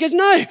have to do it. He goes,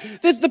 no,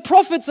 there's the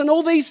prophets and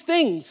all these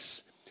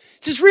things.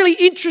 It's this really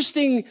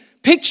interesting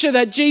picture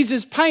that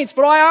Jesus paints.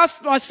 But I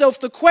asked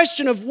myself the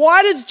question of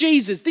why does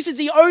Jesus, this is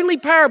the only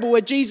parable where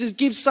Jesus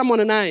gives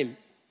someone a name.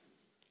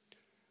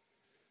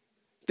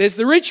 There's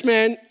the rich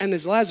man and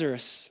there's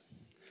Lazarus.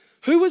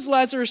 Who was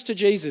Lazarus to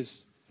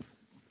Jesus?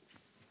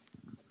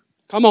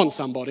 Come on,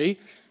 somebody.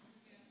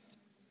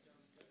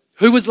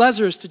 Who was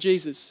Lazarus to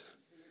Jesus?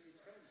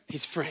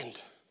 His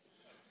friend.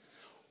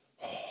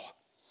 Oh.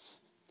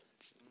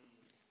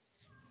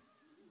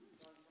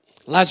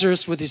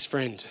 Lazarus with his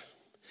friend.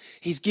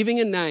 He's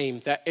giving a name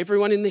that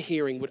everyone in the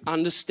hearing would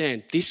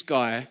understand. This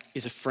guy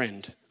is a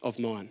friend of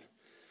mine.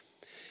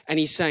 And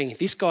he's saying,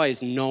 this guy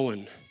is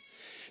known.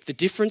 The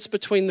difference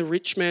between the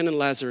rich man and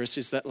Lazarus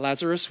is that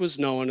Lazarus was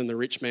known and the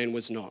rich man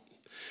was not.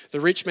 The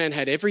rich man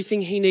had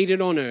everything he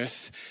needed on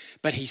earth,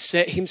 but he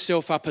set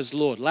himself up as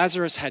Lord.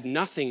 Lazarus had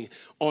nothing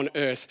on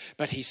earth,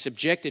 but he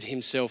subjected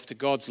himself to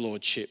God's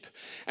lordship.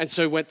 And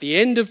so at the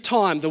end of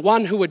time, the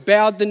one who had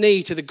bowed the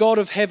knee to the God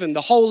of heaven,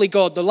 the holy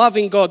God, the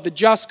loving God, the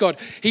just God,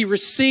 he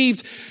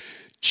received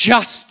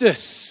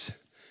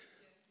justice,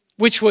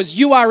 which was,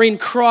 you are in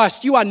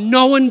Christ, you are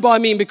known by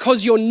me, and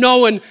because you're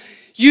known,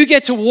 you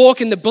get to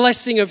walk in the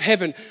blessing of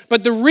heaven.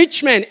 But the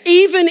rich man,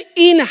 even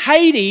in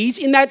Hades,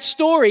 in that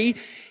story,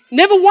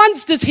 never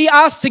once does he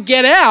ask to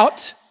get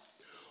out.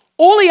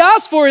 All he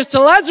asks for is to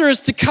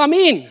Lazarus to come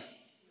in.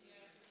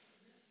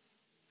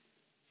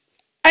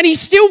 And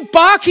he's still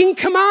barking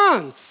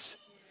commands.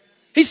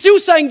 He's still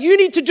saying, you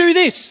need to do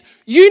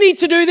this. You need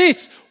to do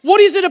this.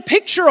 What is it a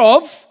picture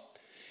of?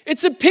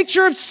 It's a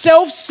picture of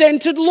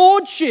self-centered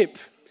lordship.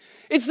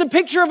 It's the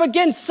picture of,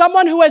 again,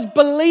 someone who has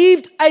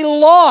believed a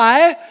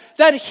lie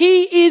that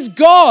he is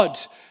God,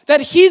 that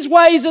his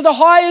ways are the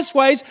highest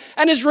ways,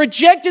 and has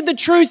rejected the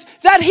truth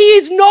that he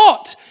is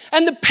not.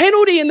 And the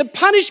penalty and the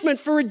punishment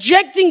for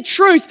rejecting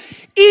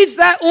truth is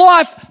that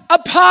life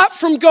apart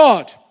from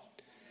God.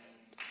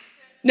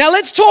 Now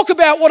let's talk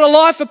about what a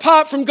life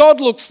apart from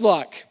God looks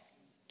like.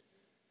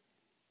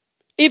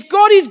 If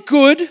God is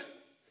good,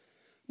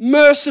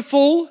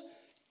 merciful,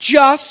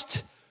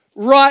 just,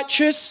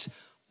 righteous,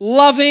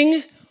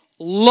 loving,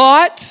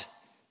 light,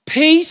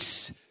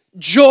 peace,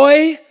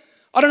 joy,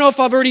 I don't know if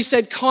I've already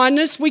said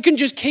kindness, we can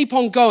just keep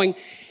on going.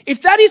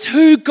 If that is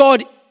who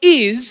God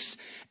is,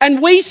 and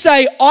we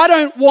say, I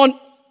don't want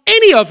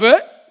any of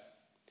it,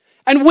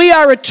 and we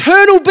are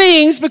eternal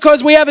beings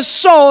because we have a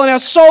soul and our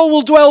soul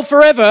will dwell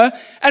forever,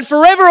 and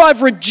forever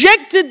I've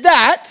rejected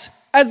that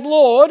as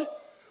Lord,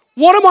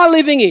 what am I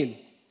living in?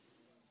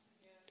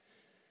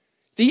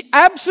 The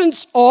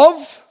absence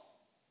of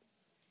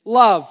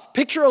love.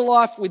 Picture a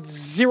life with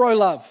zero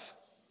love.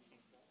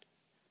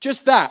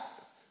 Just that,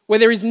 where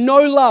there is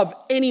no love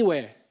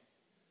anywhere.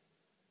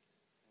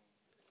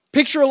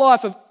 Picture a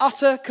life of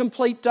utter,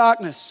 complete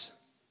darkness.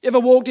 You ever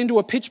walked into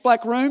a pitch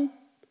black room?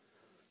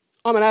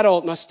 I'm an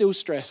adult and I still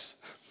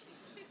stress.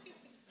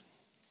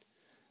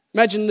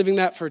 Imagine living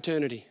that for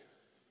eternity.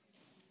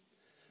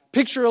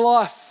 Picture a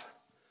life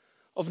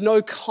of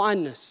no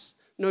kindness,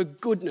 no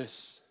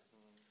goodness.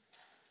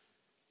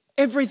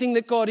 Everything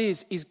that God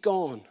is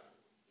gone.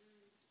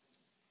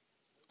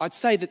 I'd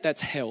say that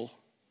that's hell.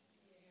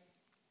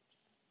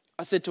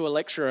 I said to a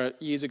lecturer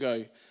years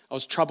ago, I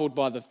was troubled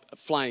by the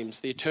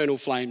flames, the eternal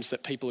flames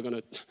that people are going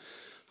to...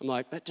 I'm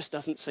like, that just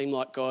doesn't seem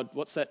like God.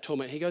 What's that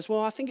torment? He goes,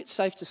 well, I think it's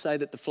safe to say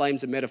that the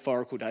flames are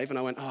metaphorical, Dave. And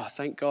I went, oh,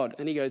 thank God.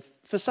 And he goes,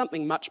 for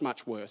something much,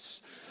 much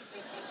worse.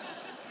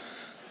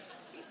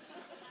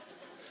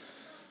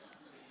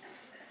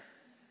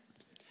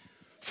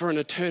 For an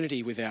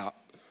eternity without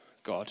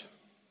God.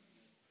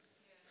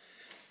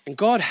 And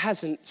God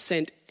hasn't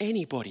sent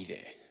anybody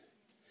there.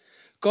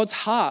 God's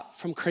heart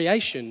from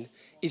creation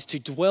is to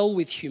dwell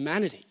with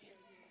humanity.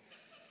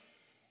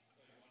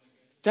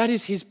 That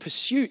is his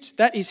pursuit.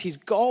 That is his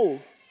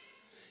goal.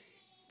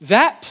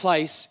 That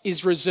place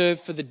is reserved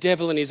for the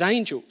devil and his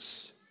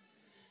angels.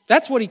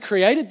 That's what he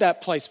created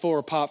that place for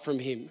apart from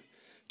him,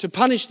 to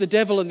punish the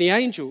devil and the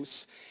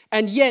angels.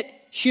 And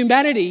yet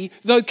humanity,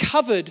 though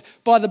covered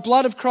by the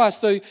blood of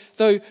Christ,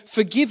 though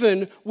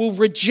forgiven, will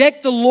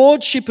reject the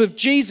lordship of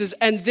Jesus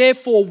and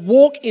therefore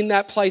walk in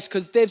that place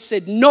because they've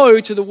said no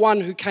to the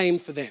one who came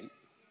for them.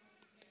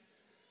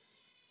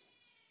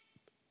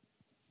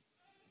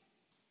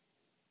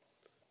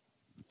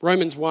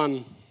 Romans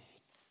 1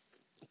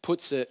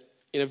 puts it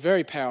in a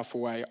very powerful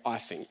way, I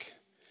think.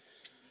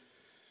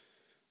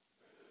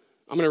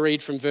 I'm going to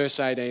read from verse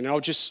 18, and I'll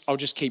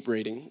just keep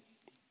reading.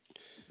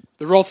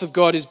 The wrath of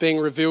God is being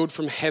revealed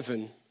from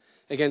heaven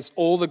against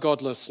all the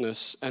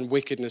godlessness and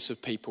wickedness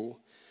of people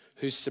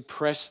who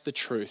suppress the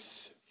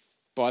truth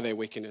by their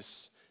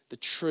wickedness. The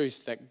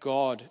truth that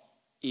God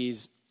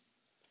is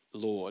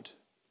Lord,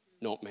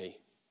 not me.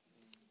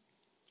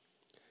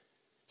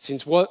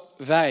 Since what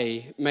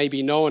they may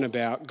be known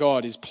about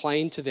God is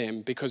plain to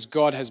them because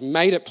God has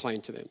made it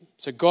plain to them.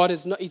 So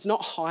He's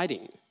not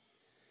hiding.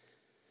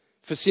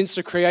 For since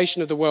the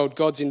creation of the world,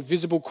 God's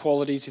invisible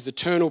qualities, his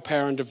eternal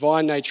power and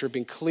divine nature have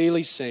been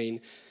clearly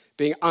seen,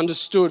 being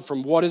understood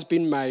from what has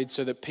been made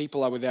so that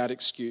people are without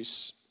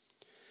excuse.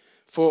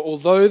 For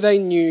although they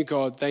knew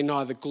God, they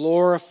neither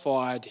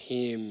glorified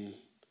him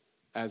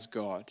as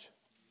God.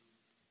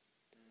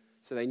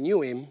 So they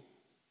knew him.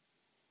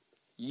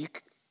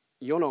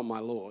 You're not my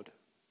Lord.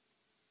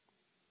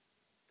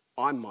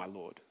 I'm my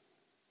Lord.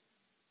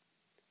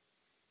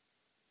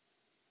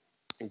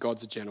 And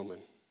God's a gentleman.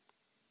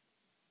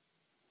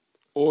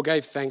 All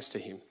gave thanks to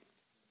him.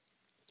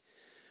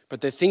 But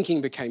their thinking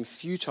became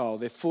futile.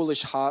 Their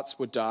foolish hearts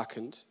were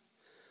darkened.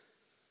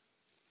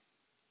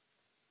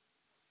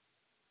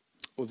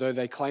 Although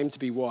they claimed to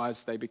be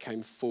wise, they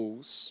became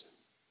fools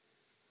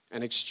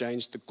and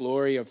exchanged the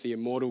glory of the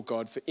immortal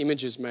God for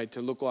images made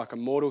to look like a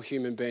mortal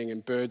human being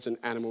and birds and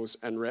animals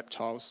and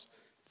reptiles.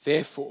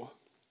 Therefore,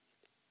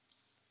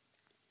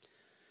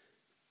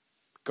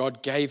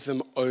 God gave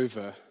them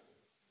over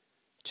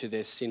to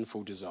their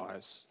sinful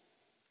desires.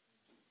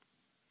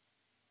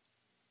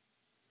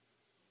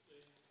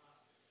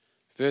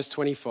 Verse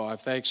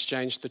 25, they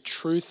exchanged the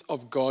truth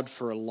of God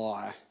for a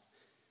lie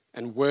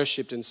and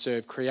worshipped and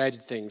served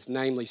created things,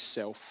 namely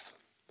self,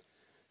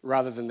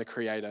 rather than the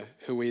Creator,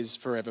 who is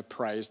forever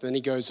praised. Then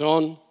he goes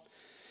on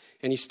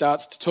and he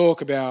starts to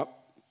talk about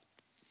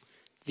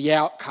the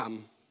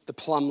outcome, the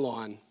plumb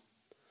line,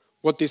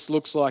 what this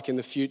looks like in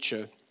the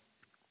future.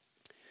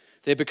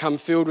 They become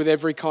filled with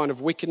every kind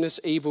of wickedness,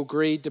 evil,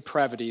 greed,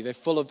 depravity. They're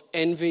full of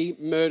envy,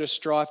 murder,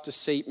 strife,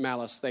 deceit,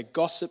 malice. They're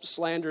gossip,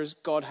 slanderers,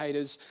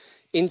 God-haters,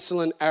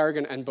 insolent,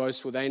 arrogant, and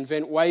boastful. They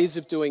invent ways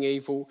of doing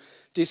evil,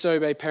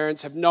 disobey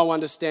parents, have no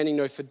understanding,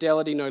 no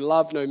fidelity, no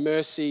love, no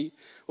mercy.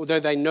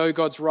 Although they know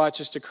God's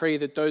righteous decree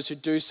that those who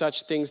do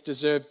such things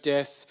deserve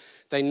death,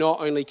 they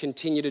not only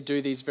continue to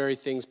do these very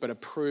things, but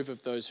approve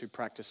of those who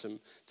practice them.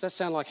 Does that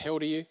sound like hell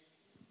to you?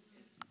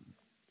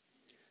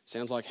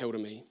 Sounds like hell to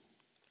me.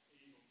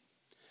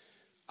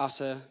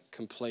 Utter,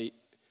 complete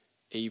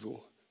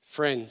evil.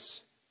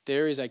 Friends,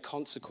 there is a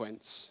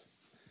consequence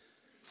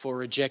for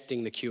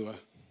rejecting the cure.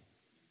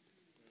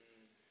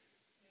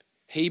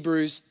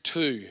 Hebrews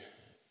 2.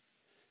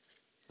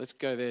 Let's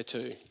go there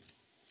too.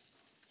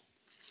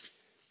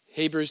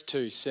 Hebrews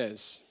 2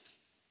 says,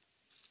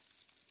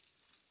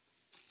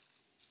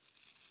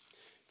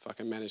 if I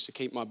can manage to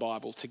keep my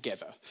Bible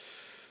together,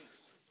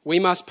 we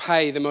must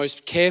pay the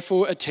most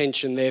careful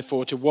attention,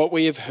 therefore, to what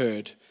we have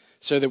heard,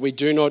 so that we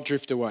do not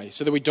drift away,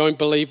 so that we don't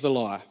believe the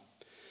lie.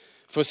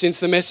 For since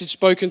the message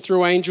spoken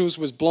through angels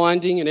was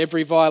blinding and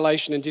every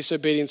violation and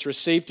disobedience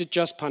received a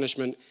just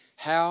punishment,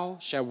 how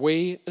shall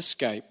we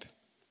escape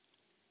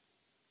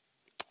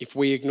if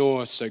we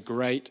ignore so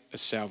great a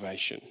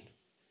salvation?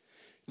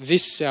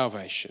 This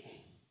salvation,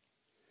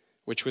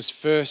 which was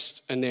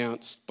first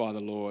announced by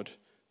the Lord,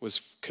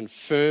 was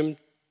confirmed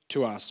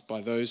to us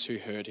by those who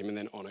heard him. And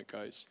then on it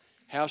goes.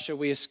 How shall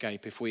we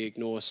escape if we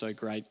ignore so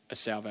great a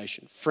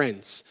salvation?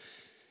 Friends,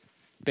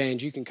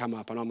 band, you can come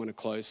up and I'm going to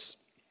close.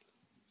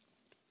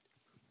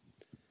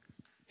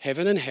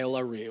 Heaven and hell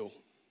are real.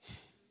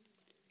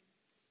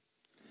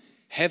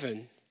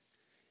 Heaven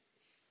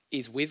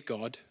is with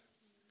God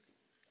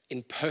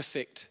in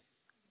perfect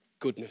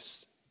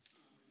goodness.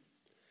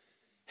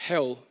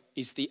 Hell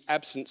is the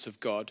absence of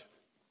God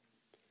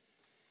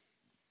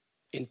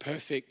in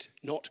perfect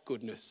not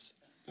goodness.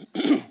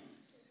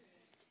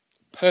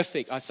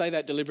 Perfect, I say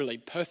that deliberately,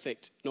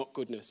 perfect not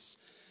goodness.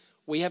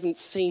 We haven't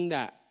seen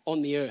that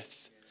on the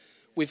earth.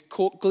 We've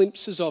caught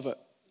glimpses of it.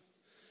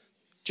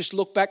 Just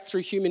look back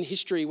through human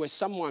history where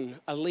someone,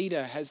 a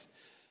leader, has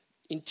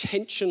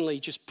intentionally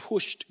just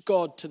pushed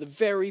God to the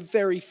very,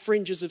 very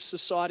fringes of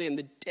society and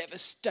the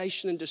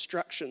devastation and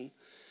destruction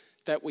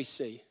that we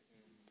see.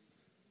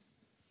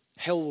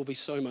 Hell will be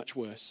so much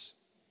worse.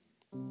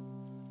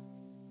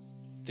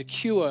 The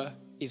cure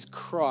is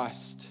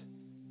Christ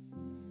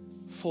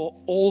for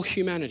all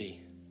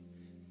humanity.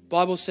 The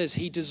Bible says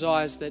he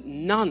desires that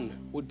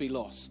none would be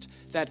lost,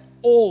 that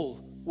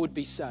all would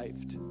be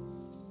saved.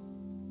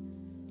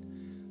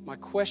 My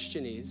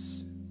question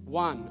is,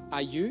 1,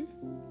 are you?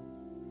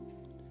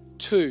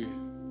 2,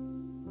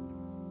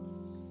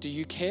 do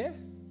you care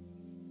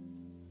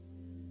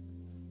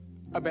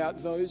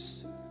about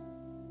those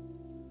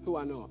who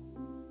are not?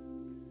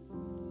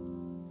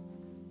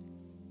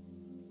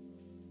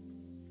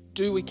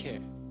 Do we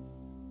care?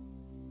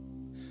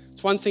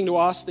 It's one thing to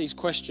ask these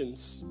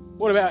questions.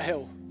 What about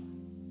hell?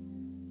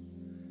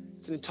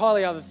 It's an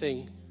entirely other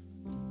thing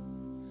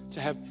to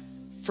have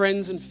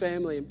friends and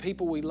family and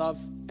people we love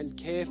and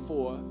care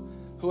for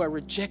who are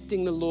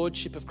rejecting the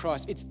lordship of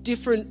Christ. It's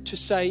different to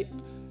say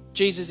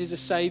Jesus is a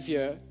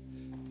Savior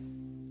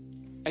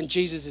and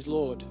Jesus is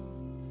Lord.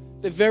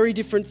 They're very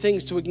different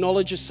things, to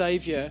acknowledge a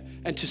Savior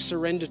and to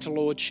surrender to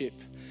lordship.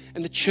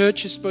 And the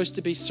church is supposed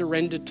to be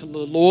surrendered to the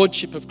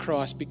lordship of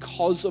Christ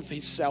because of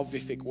his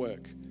salvific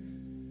work.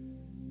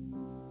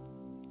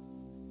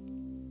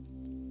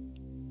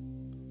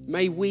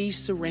 May we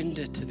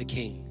surrender to the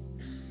King.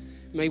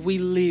 May we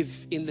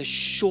live in the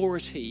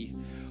surety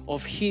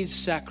of his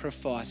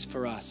sacrifice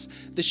for us,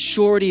 the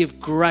surety of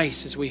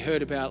grace, as we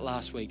heard about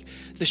last week,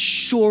 the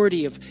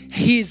surety of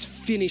his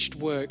finished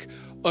work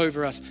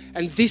over us.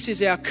 And this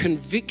is our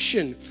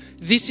conviction.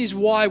 This is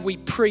why we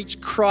preach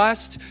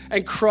Christ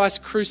and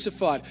Christ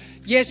crucified.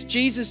 Yes,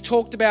 Jesus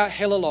talked about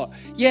hell a lot.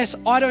 Yes,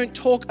 I don't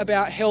talk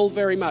about hell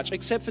very much,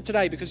 except for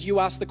today because you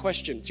asked the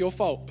question. It's your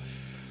fault.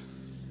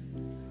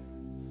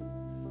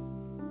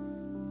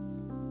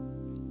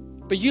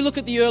 But you look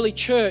at the early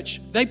church,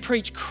 they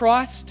preached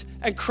Christ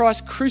and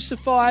Christ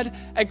crucified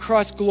and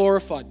Christ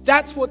glorified.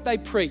 That's what they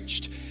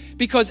preached.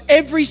 Because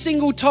every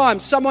single time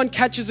someone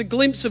catches a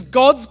glimpse of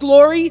God's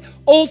glory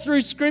all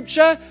through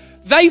Scripture,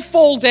 they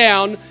fall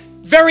down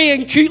very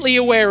acutely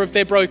aware of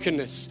their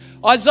brokenness.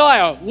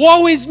 Isaiah,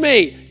 woe is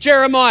me.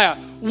 Jeremiah,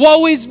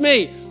 woe is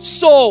me.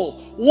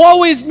 Saul,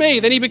 woe is me.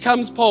 Then he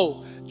becomes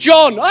Paul.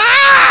 John,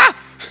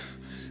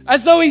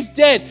 as though he's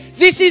dead.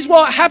 This is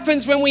what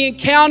happens when we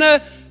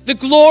encounter the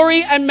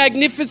glory and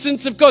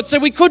magnificence of God. So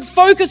we could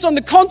focus on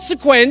the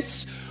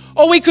consequence,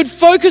 or we could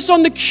focus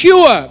on the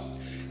cure.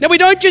 Now, we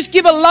don't just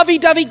give a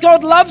lovey-dovey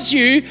God loves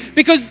you,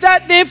 because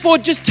that therefore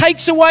just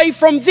takes away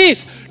from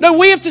this. No,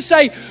 we have to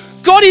say,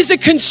 God is a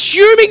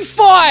consuming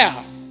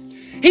fire.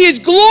 He is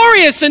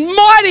glorious and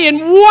mighty and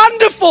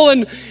wonderful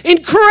and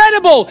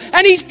incredible,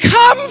 and he's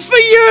come for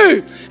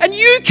you. And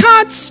you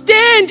can't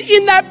stand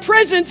in that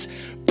presence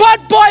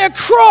but by a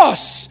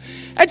cross.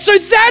 And so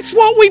that's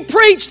what we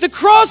preach, the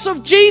cross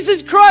of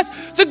Jesus Christ,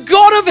 the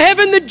God of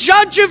heaven, the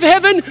judge of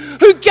heaven,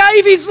 who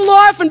gave his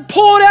life and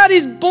poured out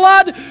his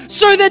blood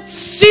so that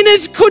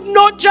sinners could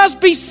not just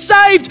be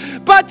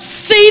saved, but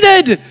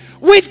seated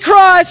with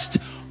Christ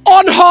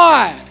on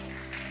high.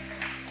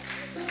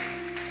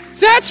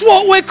 That's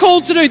what we're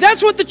called to do.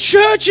 That's what the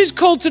church is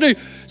called to do.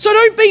 So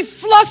don't be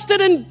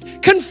flustered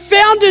and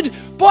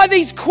confounded by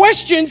these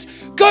questions.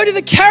 Go to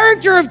the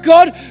character of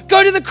God,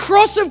 go to the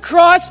cross of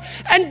Christ,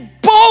 and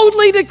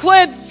boldly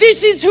declare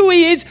this is who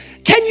he is.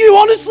 Can you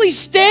honestly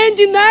stand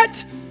in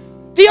that?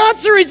 The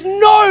answer is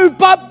no,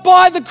 but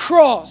by the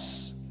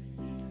cross.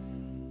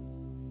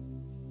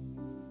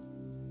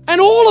 And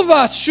all of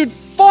us should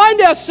find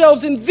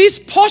ourselves in this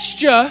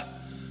posture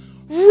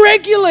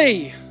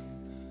regularly,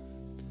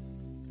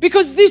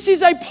 because this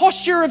is a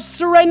posture of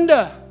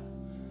surrender.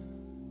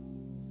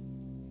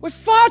 We're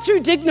far too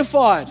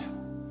dignified.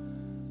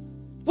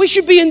 We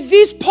should be in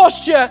this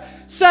posture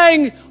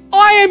saying,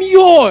 I am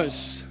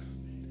yours.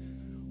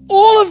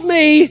 All of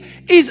me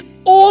is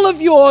all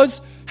of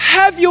yours.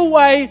 Have your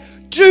way.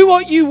 Do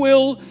what you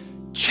will.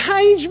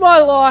 Change my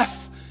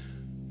life.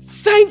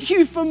 Thank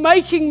you for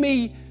making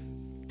me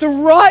the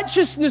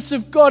righteousness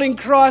of God in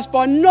Christ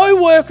by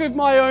no work of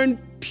my own,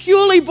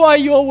 purely by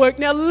your work.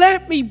 Now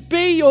let me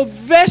be your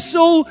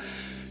vessel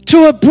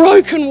to a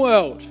broken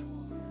world,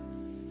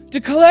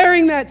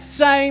 declaring that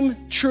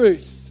same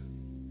truth.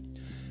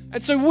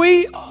 And so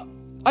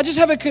I just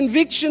have a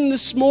conviction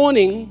this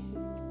morning,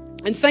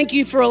 and thank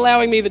you for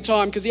allowing me the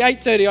time, because the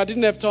 8:30 I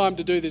didn't have time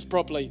to do this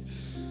properly.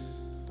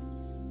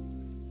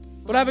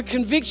 But I have a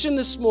conviction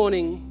this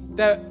morning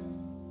that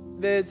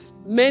there's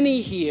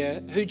many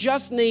here who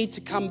just need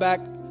to come back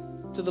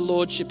to the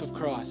lordship of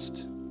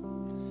Christ.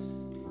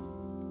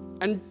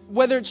 And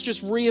whether it's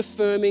just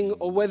reaffirming,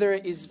 or whether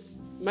it is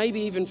maybe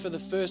even for the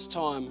first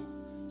time,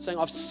 saying,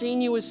 I've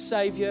seen you as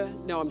Savior,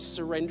 now I'm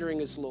surrendering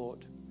as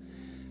Lord.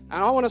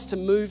 And I want us to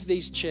move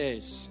these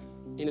chairs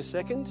in a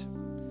second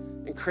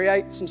and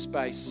create some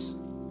space.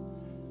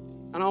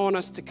 And I want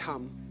us to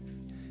come.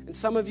 And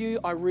some of you,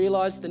 I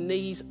realize the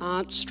knees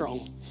aren't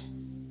strong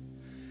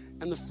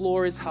and the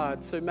floor is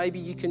hard, so maybe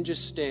you can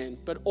just stand.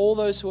 But all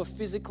those who are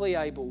physically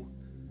able,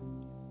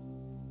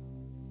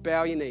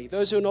 bow your knee.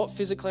 Those who are not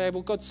physically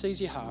able, God sees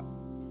your heart,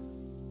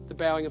 the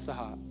bowing of the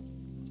heart.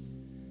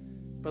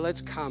 But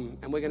let's come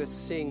and we're going to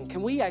sing.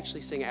 Can we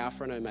actually sing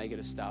Alpha and Omega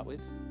to start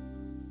with?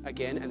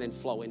 Again, and then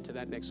flow into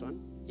that next one?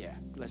 Yeah,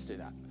 let's do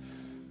that.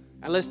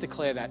 And let's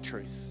declare that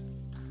truth,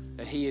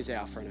 that he is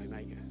Alpha and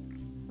Omega.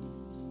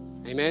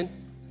 Amen?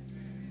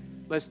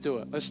 Let's do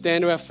it. Let's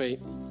stand to our feet.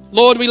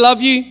 Lord, we love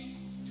you.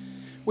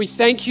 We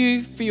thank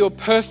you for your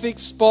perfect,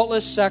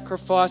 spotless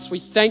sacrifice. We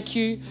thank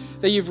you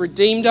that you've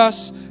redeemed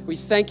us. We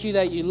thank you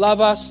that you love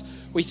us.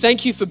 We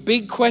thank you for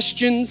big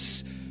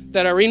questions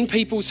that are in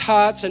people's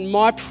hearts. And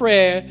my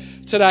prayer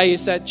today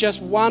is that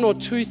just one or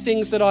two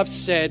things that I've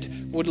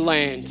said would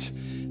land,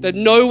 that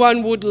no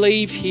one would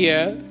leave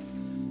here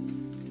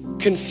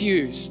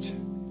confused.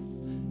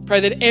 Pray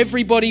that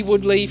everybody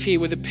would leave here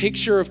with a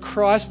picture of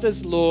Christ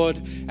as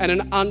Lord and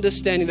an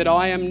understanding that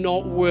I am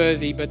not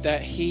worthy, but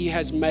that He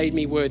has made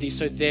me worthy,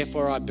 so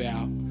therefore I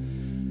bow.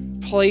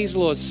 Please,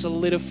 Lord,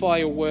 solidify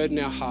your word in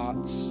our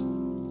hearts.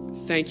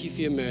 Thank you for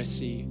your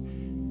mercy.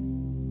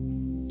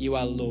 You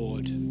are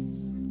Lord.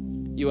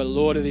 You are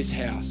Lord of this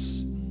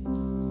house.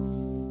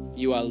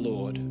 You are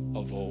Lord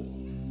of all.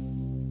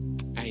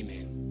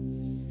 Amen.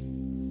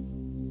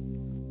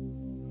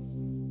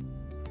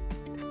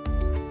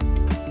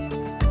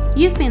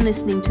 You've been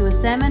listening to a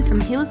sermon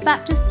from Hills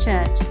Baptist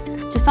Church.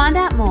 To find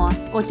out more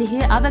or to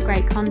hear other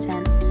great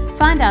content,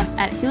 find us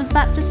at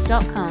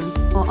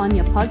hillsbaptist.com or on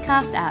your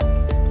podcast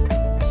app.